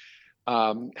avoid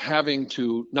having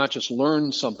to not just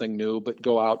learn something new, but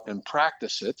go out and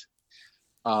practice it.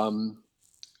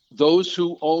 Those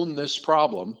who own this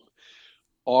problem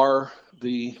are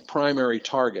the primary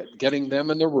target. Getting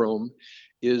them in the room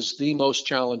is the most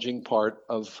challenging part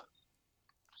of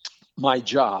my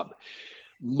job.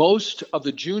 Most of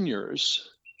the juniors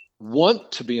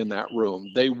want to be in that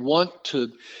room. They want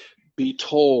to be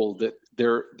told that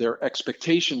their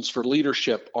expectations for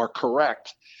leadership are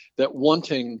correct, that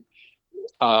wanting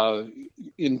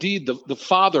indeed the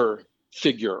father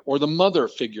figure or the mother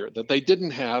figure that they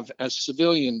didn't have as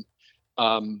civilian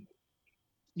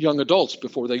young adults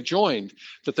before they joined,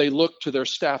 that they look to their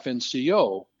staff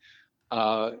NCO,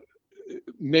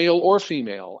 male or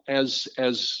female, as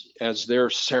their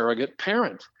surrogate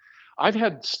parent. I've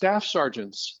had staff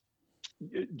sergeants,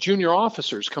 junior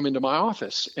officers come into my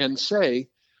office and say,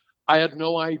 I had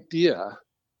no idea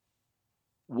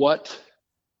what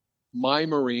my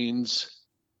Marines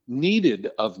needed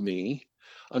of me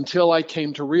until I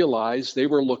came to realize they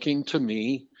were looking to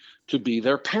me to be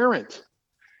their parent.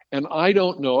 And I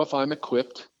don't know if I'm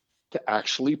equipped to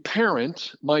actually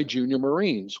parent my junior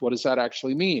Marines. What does that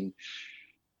actually mean?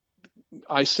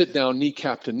 I sit down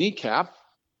kneecap to kneecap,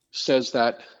 says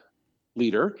that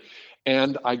leader,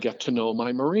 and I get to know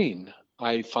my Marine.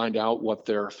 I find out what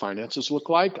their finances look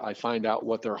like. I find out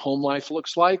what their home life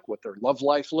looks like, what their love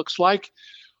life looks like,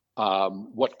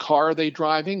 what car are they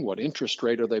driving, what interest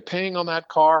rate are they paying on that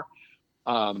car,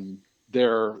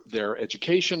 their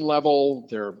education level,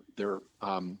 their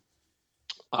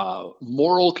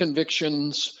moral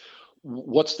convictions,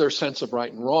 what's their sense of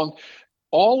right and wrong.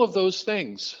 All of those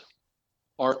things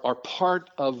are part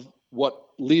of what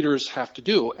leaders have to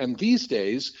do. And these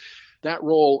days, that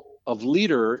role of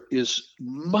leader is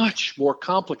much more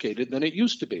complicated than it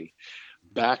used to be.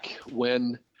 Back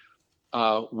when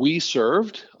we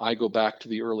served, I go back to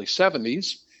the early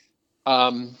 70s,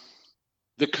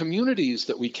 the communities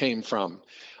that we came from,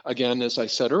 again, as I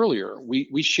said earlier,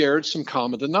 we shared some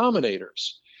common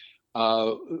denominators.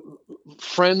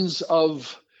 Friends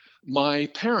of my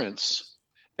parents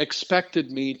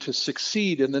expected me to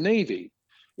succeed in the Navy.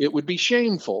 It would be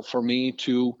shameful for me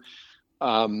to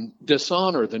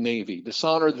dishonor the Navy,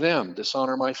 dishonor them,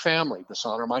 dishonor my family,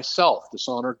 dishonor myself,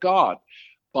 dishonor God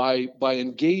by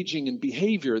engaging in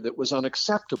behavior that was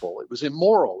unacceptable. It was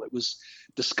immoral. It was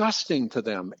disgusting to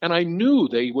them. And I knew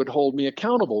they would hold me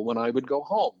accountable when I would go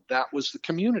home. That was the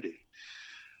community.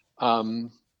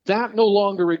 That no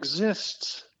longer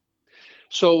exists.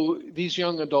 So these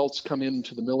young adults come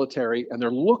into the military and they're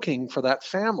looking for that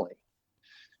family.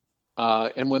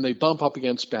 And when they bump up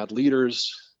against bad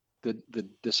leaders, the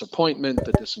disappointment,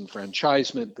 the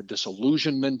disenfranchisement, the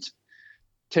disillusionment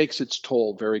takes its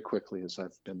toll very quickly, as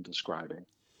I've been describing.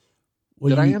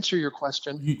 Well, did I answer your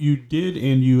question? You did,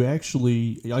 and you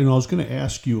actually, I was going to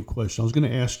ask you a question. I was going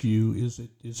to ask you, is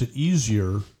it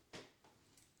easier,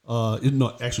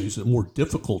 is it more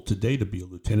difficult today to be a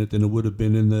lieutenant than it would have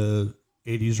been in the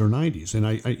 80s or 90s?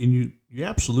 And you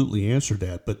absolutely answered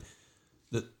that. But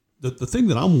the thing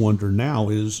that I'm wondering now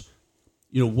is,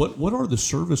 what are the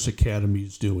service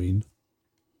academies doing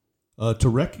to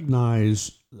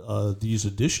recognize these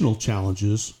additional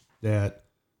challenges that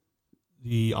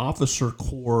the officer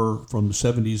corps from the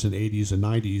 70s and 80s and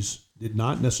 90s did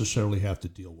not necessarily have to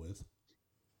deal with.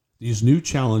 These new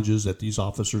challenges that these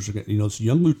officers are, this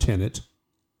young lieutenant,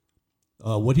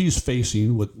 what he's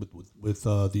facing with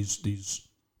these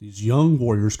young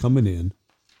warriors coming in.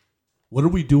 What are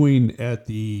we doing at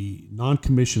the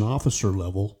non-commissioned officer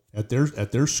level at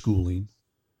their schooling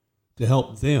to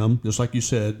help them? Just like you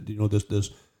said,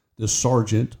 this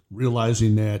sergeant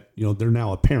realizing that they're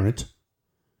now a parent.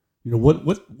 What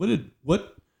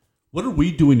are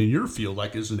we doing in your field,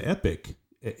 like as an EPIC?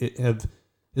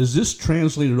 Has this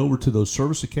translated over to those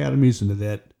service academies and to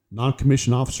that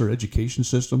non-commissioned officer education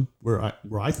system where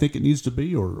I think it needs to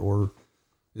be, or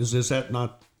is that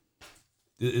not?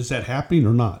 Is that happening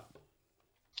or not?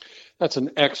 That's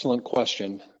an excellent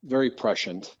question, very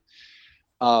prescient,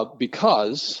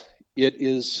 because it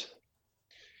is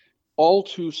all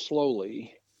too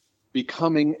slowly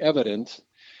becoming evident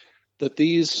that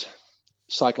these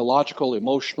psychological,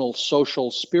 emotional,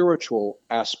 social, spiritual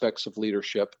aspects of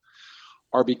leadership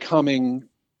are becoming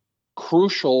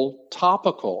crucial,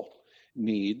 topical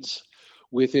needs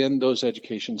within those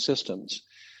education systems.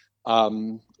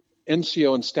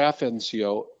 NCO and staff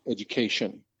NCO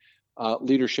education,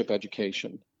 leadership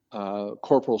education,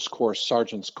 corporal's course,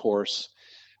 sergeant's course,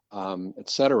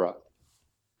 etc.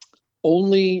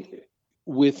 Only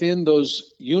within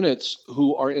those units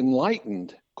who are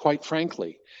enlightened, quite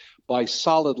frankly, by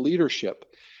solid leadership,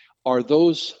 are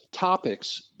those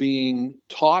topics being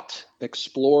taught,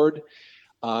 explored,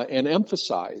 and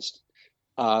emphasized.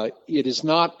 It is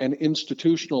not an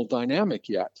institutional dynamic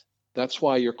yet. That's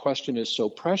why your question is so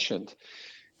prescient.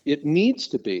 It needs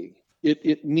to be.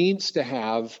 It needs to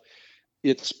have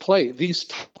its play. These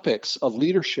topics of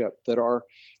leadership that are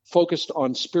focused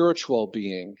on spiritual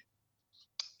well-being,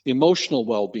 emotional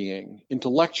well-being,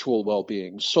 intellectual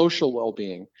well-being, social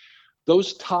well-being,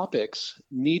 those topics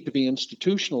need to be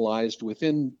institutionalized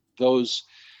within those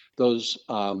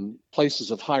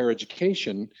places of higher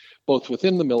education, both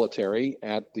within the military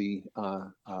at the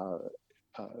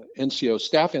NCO,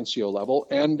 staff NCO level,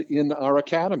 and in our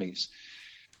academies.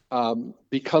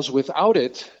 Because without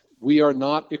it, we are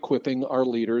not equipping our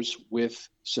leaders with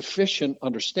sufficient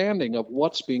understanding of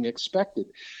what's being expected.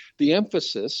 The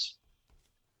emphasis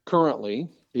currently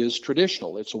is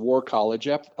traditional. It's a war college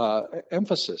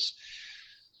emphasis.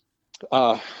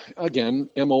 Again,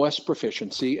 MOS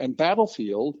proficiency and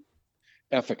battlefield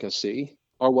efficacy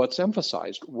are what's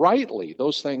emphasized. Rightly,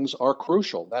 those things are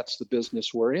crucial. That's the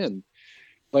business we're in.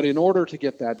 But in order to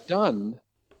get that done,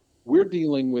 we're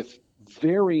dealing with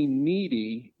very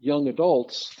needy young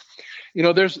adults.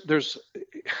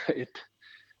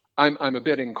 I'm a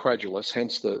bit incredulous,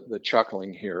 hence the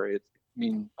chuckling here.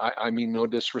 I mean no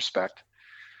disrespect,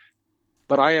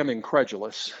 but I am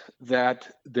incredulous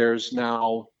that there's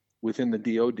now within the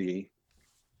DoD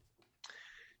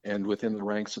and within the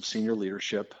ranks of senior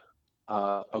leadership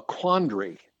a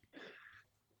quandary,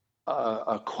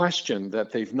 a question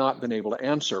that they've not been able to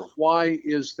answer. Why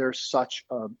is there such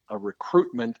a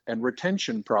recruitment and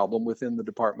retention problem within the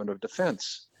Department of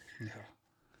Defense? Yeah.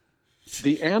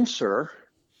 The answer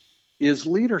is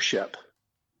leadership.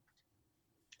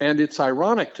 And it's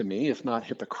ironic to me, if not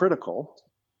hypocritical,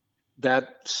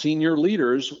 that senior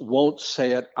leaders won't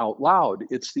say it out loud.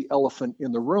 It's the elephant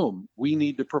in the room. We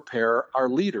need to prepare our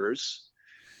leaders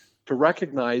to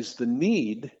recognize the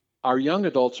need. Our young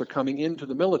adults are coming into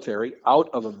the military out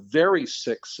of a very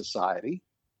sick society,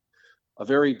 a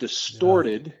very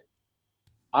distorted.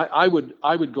 Yeah. I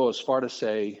would go as far to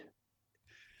say,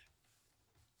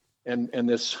 and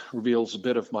this reveals a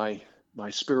bit of my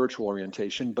spiritual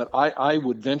orientation, but I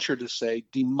would venture to say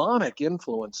demonic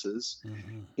influences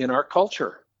in our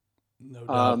culture. No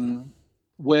doubt.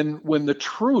 When the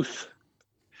truth,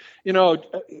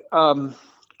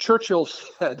 Churchill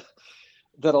said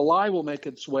that a lie will make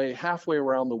its way halfway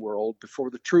around the world before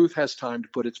the truth has time to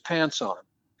put its pants on.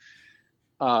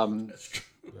 That's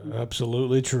true.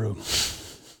 Absolutely true.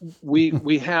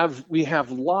 We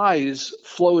have lies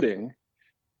floating,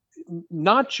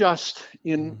 not just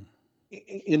in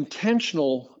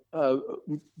intentional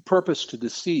purpose to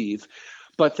deceive,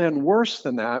 but then worse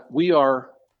than that, we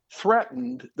are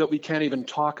threatened that we can't even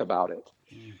talk about it.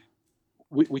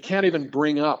 We can't even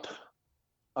bring up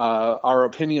our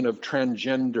opinion of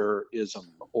transgenderism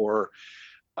or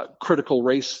critical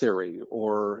race theory,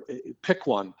 or pick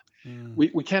one.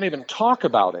 We can't even talk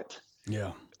about it.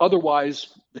 Yeah.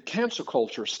 Otherwise, the cancel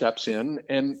culture steps in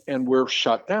and we're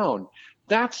shut down.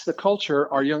 That's the culture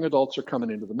our young adults are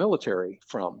coming into the military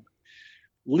from.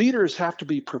 Leaders have to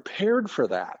be prepared for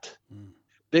that.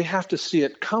 They have to see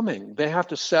it coming. They have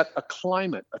to set a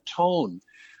climate, a tone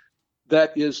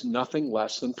that is nothing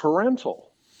less than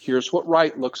parental. Here's what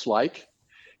right looks like.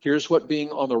 Here's what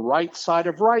being on the right side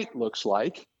of right looks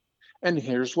like, and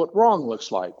here's what wrong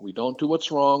looks like. We don't do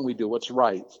what's wrong, we do what's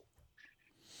right.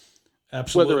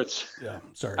 Absolutely. Whether it's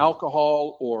Sorry.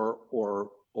 alcohol or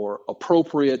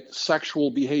appropriate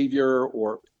sexual behavior,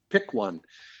 or pick one.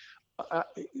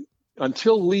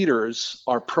 Until leaders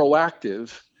are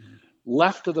proactive,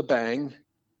 left of the bang,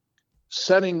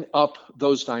 setting up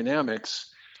those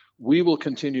dynamics, we will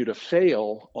continue to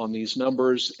fail on these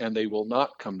numbers, and they will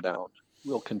not come down.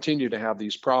 We'll continue to have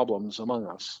these problems among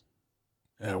us.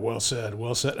 Yeah, well said.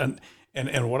 Well said.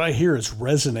 And what I hear is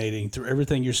resonating through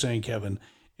everything you're saying, Kevin,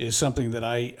 is something that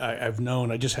I've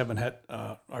known. I just haven't had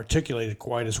articulated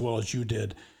quite as well as you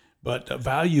did. But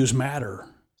values matter.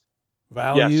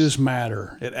 Values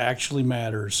matter. It actually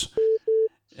matters.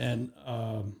 And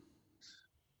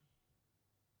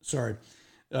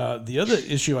the other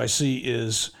issue I see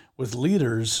is with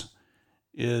leaders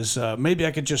is maybe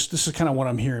I could just, this is kind of what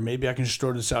I'm hearing. Maybe I can just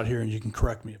throw this out here and you can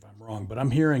correct me if I'm wrong. But I'm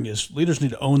hearing is leaders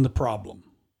need to own the problem.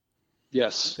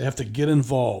 Yes. They have to get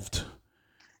involved.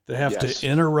 They have to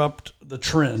interrupt the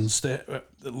trends. The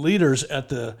leaders at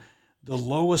the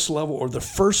lowest level, or the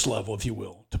first level, if you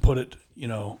will, to put it,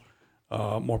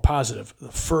 more positive,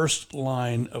 the first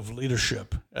line of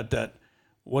leadership at that,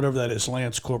 whatever that is,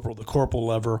 lance corporal, the corporal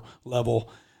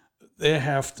level, they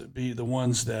have to be the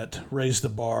ones that raise the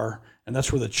bar, and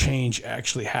that's where the change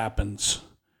actually happens.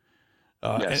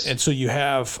 And so you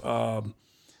have, my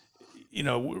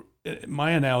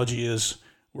analogy is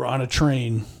we're on a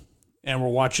train and we're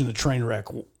watching the train wreck,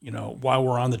 while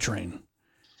we're on the train.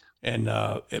 And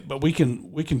but we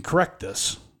can correct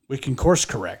this. We can course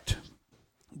correct,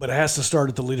 but it has to start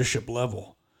at the leadership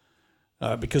level,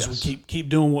 because we keep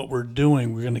doing what we're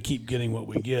doing. We're going to keep getting what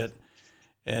we get.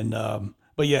 And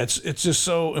but yeah, it's just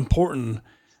so important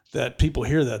that people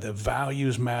hear that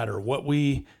values matter. What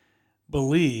we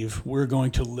believe, we're going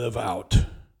to live out.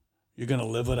 You're going to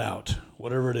live it out,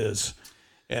 whatever it is.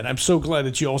 And I'm so glad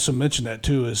that you also mentioned that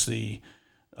too, as the,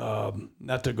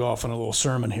 not to go off on a little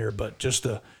sermon here, but just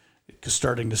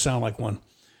starting to sound like one,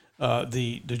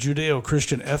 the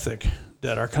Judeo-Christian ethic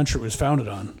that our country was founded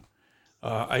on.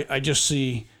 I just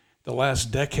see the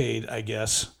last decade, I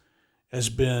guess, has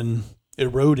been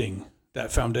eroding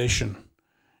that foundation.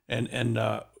 And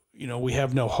we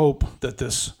have no hope that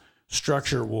this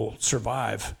structure will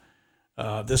survive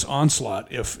this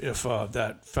onslaught if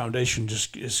that foundation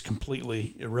just is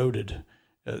completely eroded.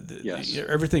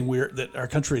 Everything that our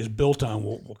country is built on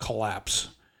will collapse.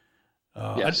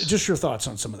 Just your thoughts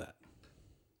on some of that.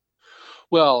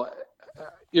 Well,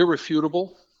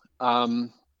 irrefutable.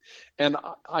 And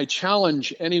I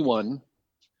challenge anyone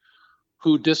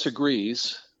who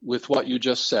disagrees with what you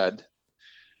just said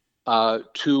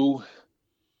to,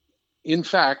 in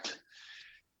fact,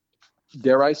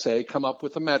 dare I say, come up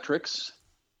with the metrics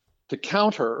to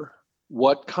counter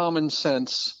what common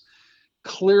sense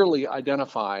clearly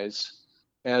identifies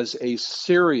as a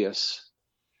serious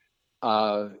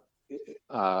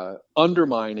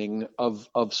undermining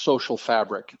of social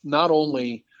fabric. Not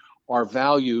only our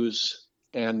values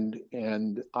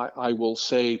and I will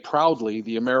say proudly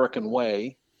the American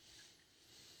way.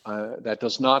 That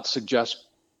does not suggest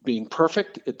being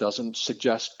perfect. It doesn't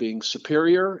suggest being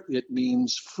superior. It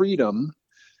means freedom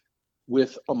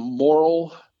with a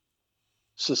moral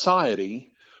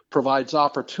society provides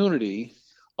opportunity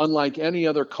unlike any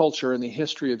other culture in the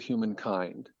history of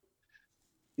humankind.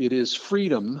 It is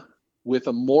freedom with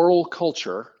a moral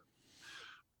culture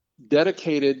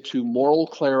dedicated to moral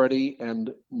clarity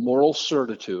and moral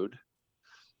certitude,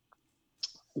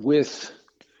 with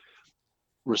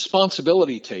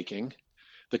responsibility taking,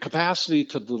 the capacity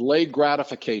to delay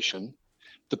gratification,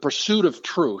 the pursuit of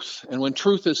truth. And when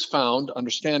truth is found,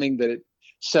 understanding that it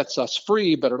sets us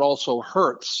free, but it also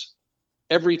hurts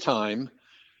every time,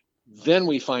 then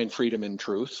we find freedom in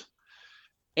truth.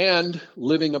 And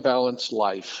living a balanced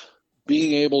life,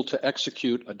 being able to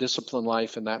execute a disciplined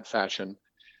life in that fashion,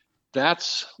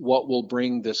 that's what will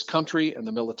bring this country and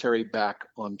the military back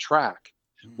on track.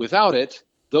 Without it,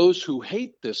 those who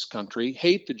hate this country,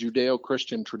 hate the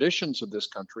Judeo-Christian traditions of this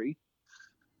country,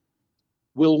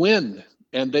 will win,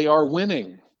 and they are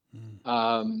winning.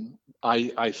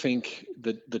 I think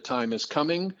that the time is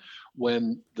coming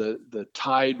when the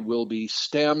tide will be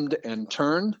stemmed and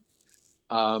turned,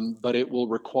 but it will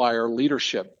require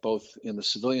leadership, both in the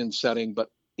civilian setting, but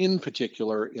in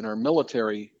particular in our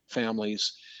military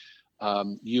families,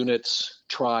 units,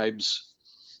 tribes,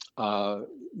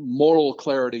 moral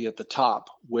clarity at the top,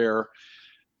 where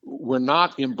we're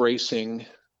not embracing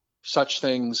such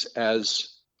things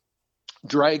as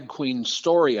drag queen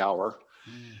story hour.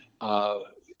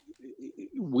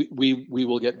 we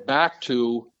will get back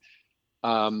to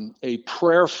a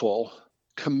prayerful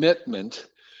commitment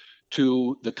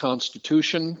to the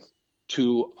Constitution,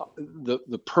 to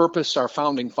the purpose our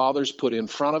founding fathers put in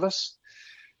front of us,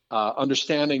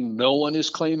 understanding no one is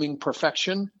claiming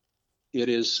perfection. It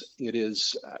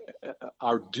is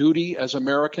our duty as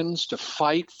Americans to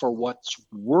fight for what's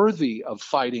worthy of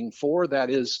fighting for. That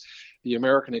is the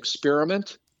American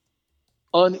experiment,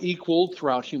 unequaled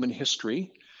throughout human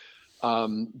history.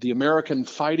 The American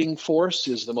fighting force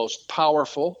is the most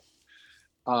powerful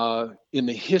in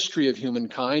the history of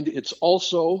humankind. It's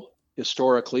also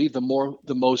historically the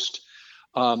most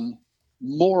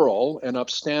moral and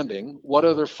upstanding. What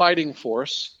other fighting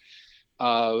force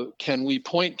can we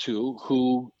point to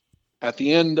who, at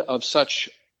the end of such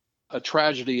a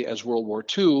tragedy as World War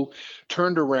II,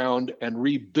 turned around and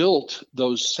rebuilt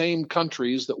those same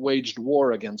countries that waged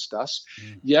war against us?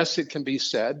 Yes, it can be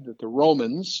said that the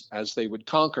Romans, as they would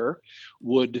conquer,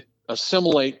 would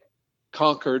assimilate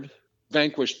conquered,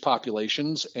 vanquished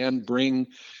populations and bring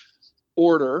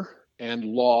order and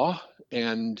law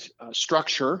and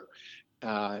structure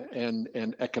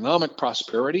and economic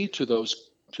prosperity to those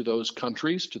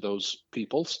countries, to those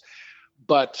peoples.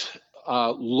 But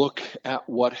look at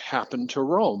what happened to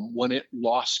Rome when it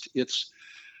lost its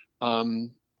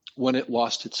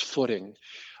footing.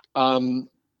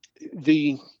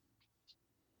 The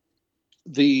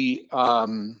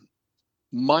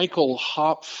Michael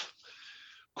Hopf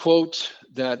quote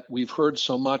that we've heard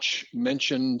so much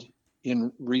mentioned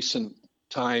in recent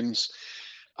times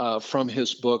from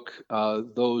his book,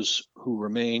 Those Who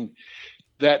Remain,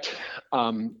 that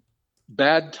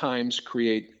bad times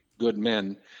create good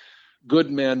men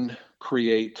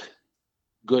create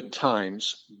good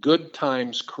times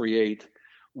create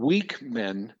weak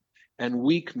men, and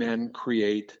weak men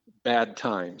create bad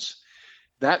times.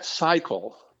 That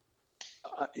cycle,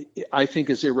 I think,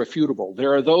 is irrefutable.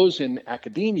 There are those in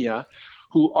academia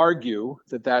who argue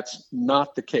that that's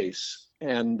not the case,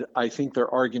 and I think their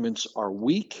arguments are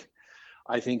weak.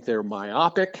 I think they're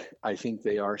myopic. I think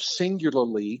they are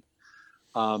singularly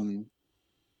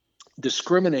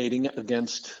discriminating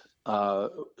against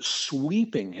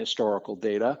sweeping historical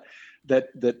data that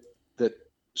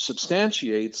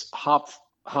substantiates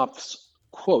Hopf's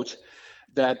quote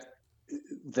that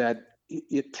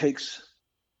it takes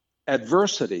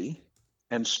adversity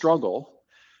and struggle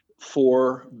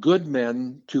for good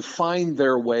men to find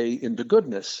their way into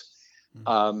goodness.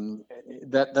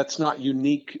 That's not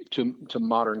unique to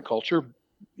modern culture.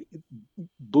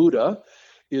 Buddha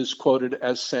is quoted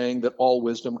as saying that all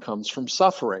wisdom comes from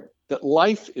suffering, that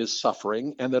life is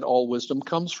suffering, and that all wisdom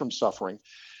comes from suffering.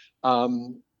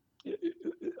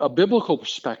 A biblical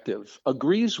perspective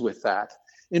agrees with that.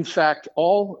 In fact,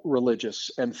 all religious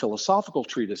and philosophical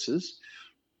treatises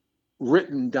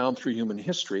written down through human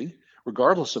history,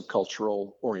 regardless of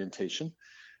cultural orientation,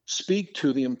 speak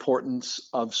to the importance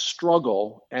of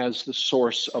struggle as the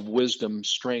source of wisdom,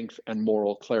 strength, and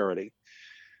moral clarity.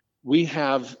 We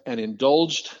have an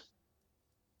indulged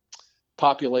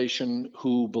population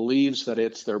who believes that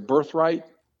it's their birthright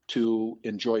to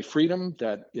enjoy freedom,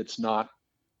 that it's not,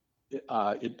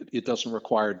 it doesn't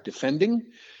require defending,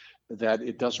 that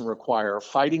it doesn't require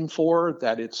fighting for,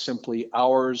 that it's simply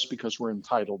ours because we're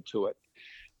entitled to it.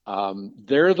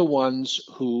 They're the ones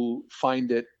who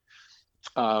find it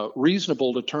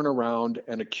reasonable to turn around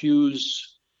and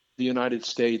accuse the United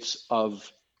States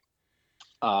of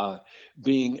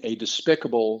being a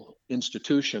despicable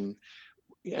institution.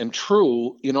 And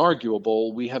true,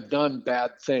 inarguable, we have done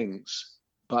bad things,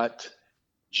 but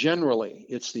generally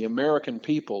it's the American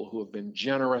people who have been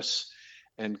generous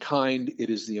and kind.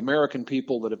 It is the American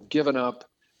people that have given up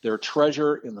their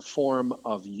treasure in the form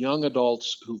of young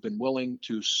adults who've been willing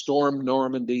to storm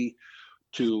Normandy,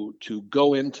 to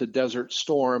go into Desert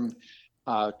Storm,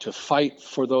 to fight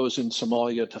for those in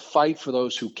Somalia, to fight for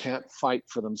those who can't fight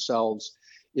for themselves.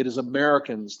 It is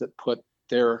Americans that put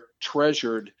their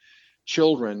treasured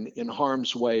children in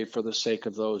harm's way for the sake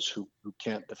of those who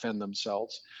can't defend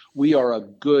themselves. We are a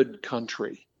good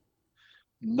country,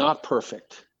 not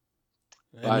perfect.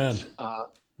 Amen.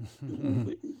 But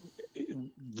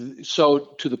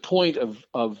so to the point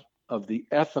of the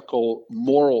ethical,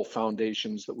 moral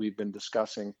foundations that we've been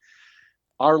discussing,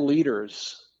 our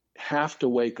leaders have to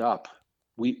wake up.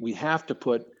 We have to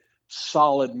put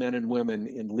solid men and women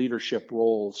in leadership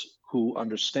roles who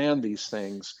understand these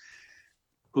things,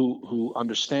 who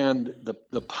understand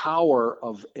the power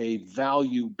of a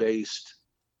value-based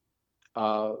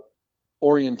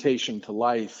orientation to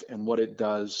life and what it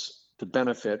does to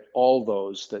benefit all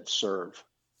those that serve.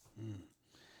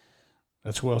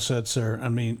 That's well said, sir. I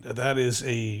mean, that is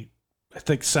a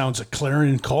think sounds a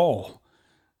clarion call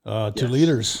to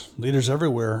Yes. leaders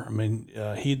everywhere. I mean,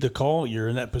 heed the call. You're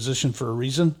in that position for a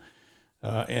reason.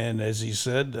 And as he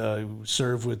said,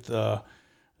 serve with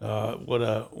what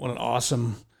an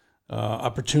awesome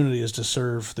opportunity is to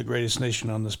serve the greatest nation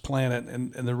on this planet.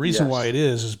 And the reason Yes. why it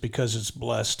is because it's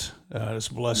blessed. It's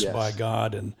blessed Yes. by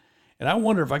God. And I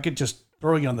wonder if I could just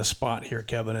throw you on the spot here,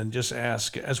 Kevin, and just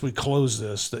ask as we close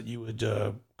this that you would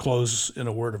close in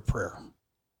a word of prayer.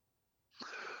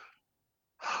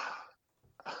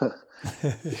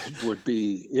 It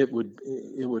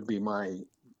would be my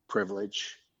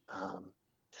privilege.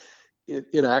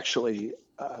 It actually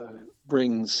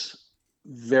brings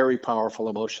very powerful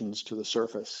emotions to the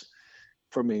surface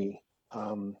for me,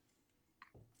 and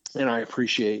I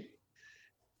appreciate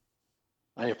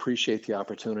the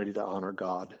opportunity to honor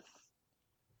God.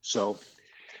 So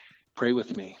pray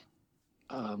with me.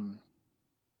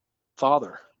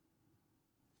 Father,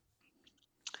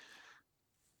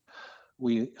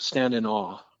 we stand in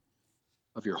awe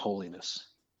of your holiness.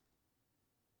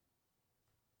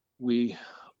 We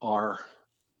are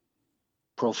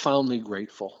profoundly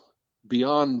grateful,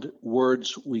 beyond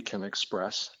words we can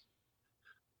express,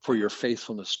 for your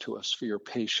faithfulness to us, for your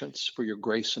patience, for your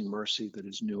grace and mercy that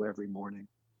is new every morning.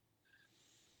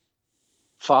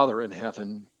 Father in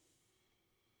heaven,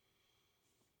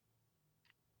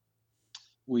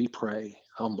 we pray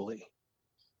humbly,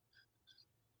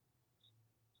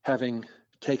 having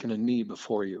taken a knee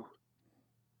before you,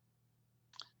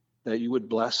 that you would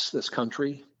bless this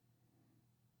country,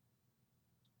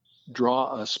 draw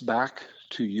us back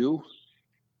to you,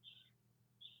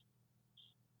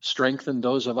 strengthen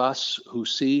those of us who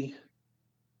see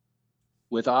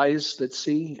with eyes that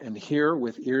see and hear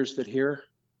with ears that hear,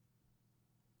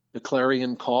 the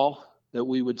clarion call, that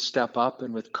we would step up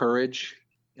and with courage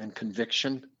and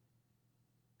conviction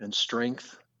and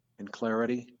strength and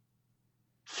clarity,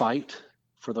 fight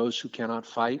for those who cannot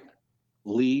fight,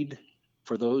 lead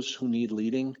for those who need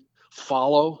leading,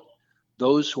 follow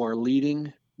those who are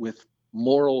leading with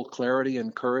moral clarity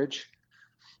and courage,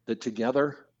 that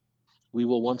together we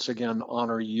will once again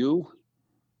honor you,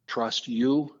 trust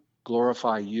you,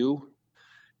 glorify you,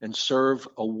 and serve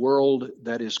a world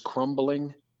that is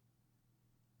crumbling,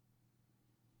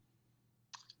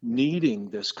 needing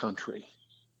this country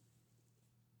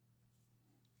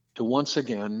to once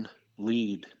again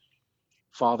lead.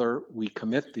 Father, we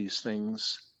commit these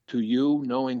things to you,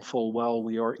 knowing full well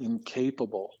we are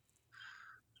incapable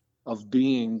of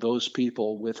being those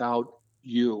people without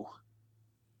you.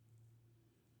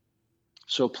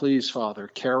 So please, Father,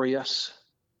 carry us,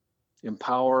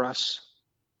 empower us,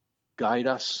 guide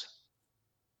us,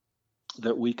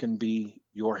 that we can be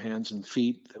your hands and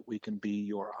feet, that we can be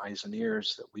your eyes and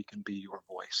ears, that we can be your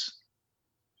voice.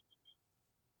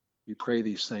 We pray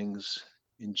these things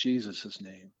in Jesus'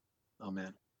 name.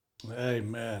 Amen.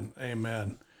 Amen.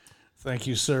 Amen. Thank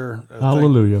you, sir.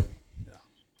 Hallelujah.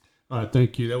 All right,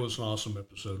 thank you. That was an awesome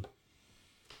episode.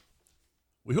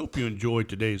 We hope you enjoyed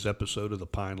today's episode of the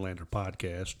Pinelander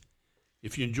Podcast.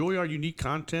 If you enjoy our unique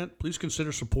content, please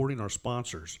consider supporting our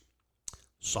sponsors.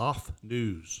 SOF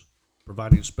News,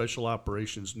 providing special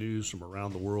operations news from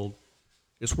around the world.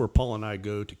 It's where Paul and I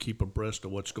go to keep abreast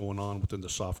of what's going on within the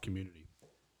SOF community.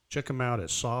 Check them out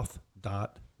at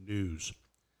sof.news.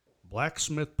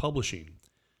 Blacksmith Publishing,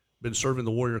 been serving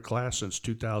the warrior class since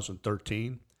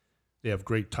 2013. They have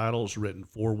great titles written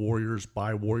for warriors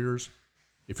by warriors.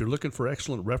 If you're looking for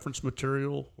excellent reference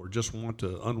material or just want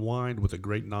to unwind with a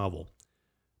great novel,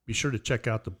 be sure to check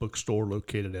out the bookstore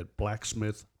located at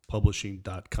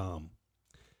blacksmithpublishing.com.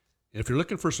 And if you're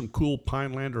looking for some cool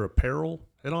Pinelander apparel,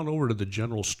 head on over to the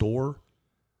General Store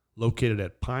located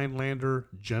at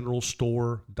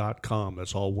pinelandergeneralstore.com.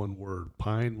 That's all one word,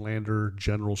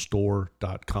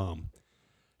 pinelandergeneralstore.com.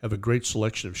 Have a great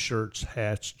selection of shirts,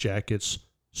 hats, jackets,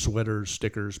 sweaters,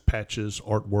 stickers, patches,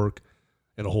 artwork,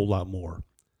 and a whole lot more.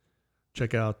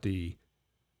 Check out the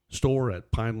store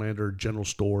at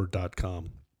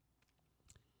pinelandergeneralstore.com.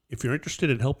 If you're interested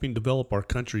in helping develop our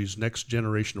country's next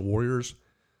generation of warriors,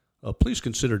 please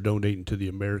consider donating to the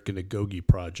American Agoge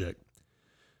Project.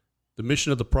 The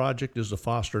mission of the project is to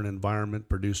foster an environment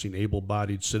producing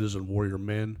able-bodied citizen warrior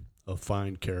men of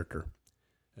fine character.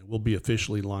 And we'll be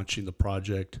officially launching the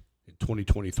project in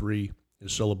 2023 in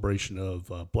celebration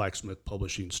of Blacksmith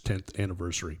Publishing's 10th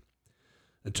anniversary.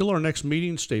 Until our next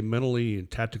meeting, stay mentally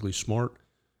and tactically smart,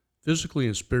 physically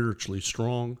and spiritually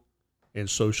strong, and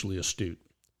socially astute.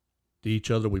 To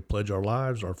each other we pledge our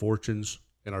lives, our fortunes,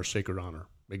 and our sacred honor.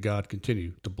 May God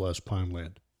continue to bless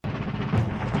Pineland.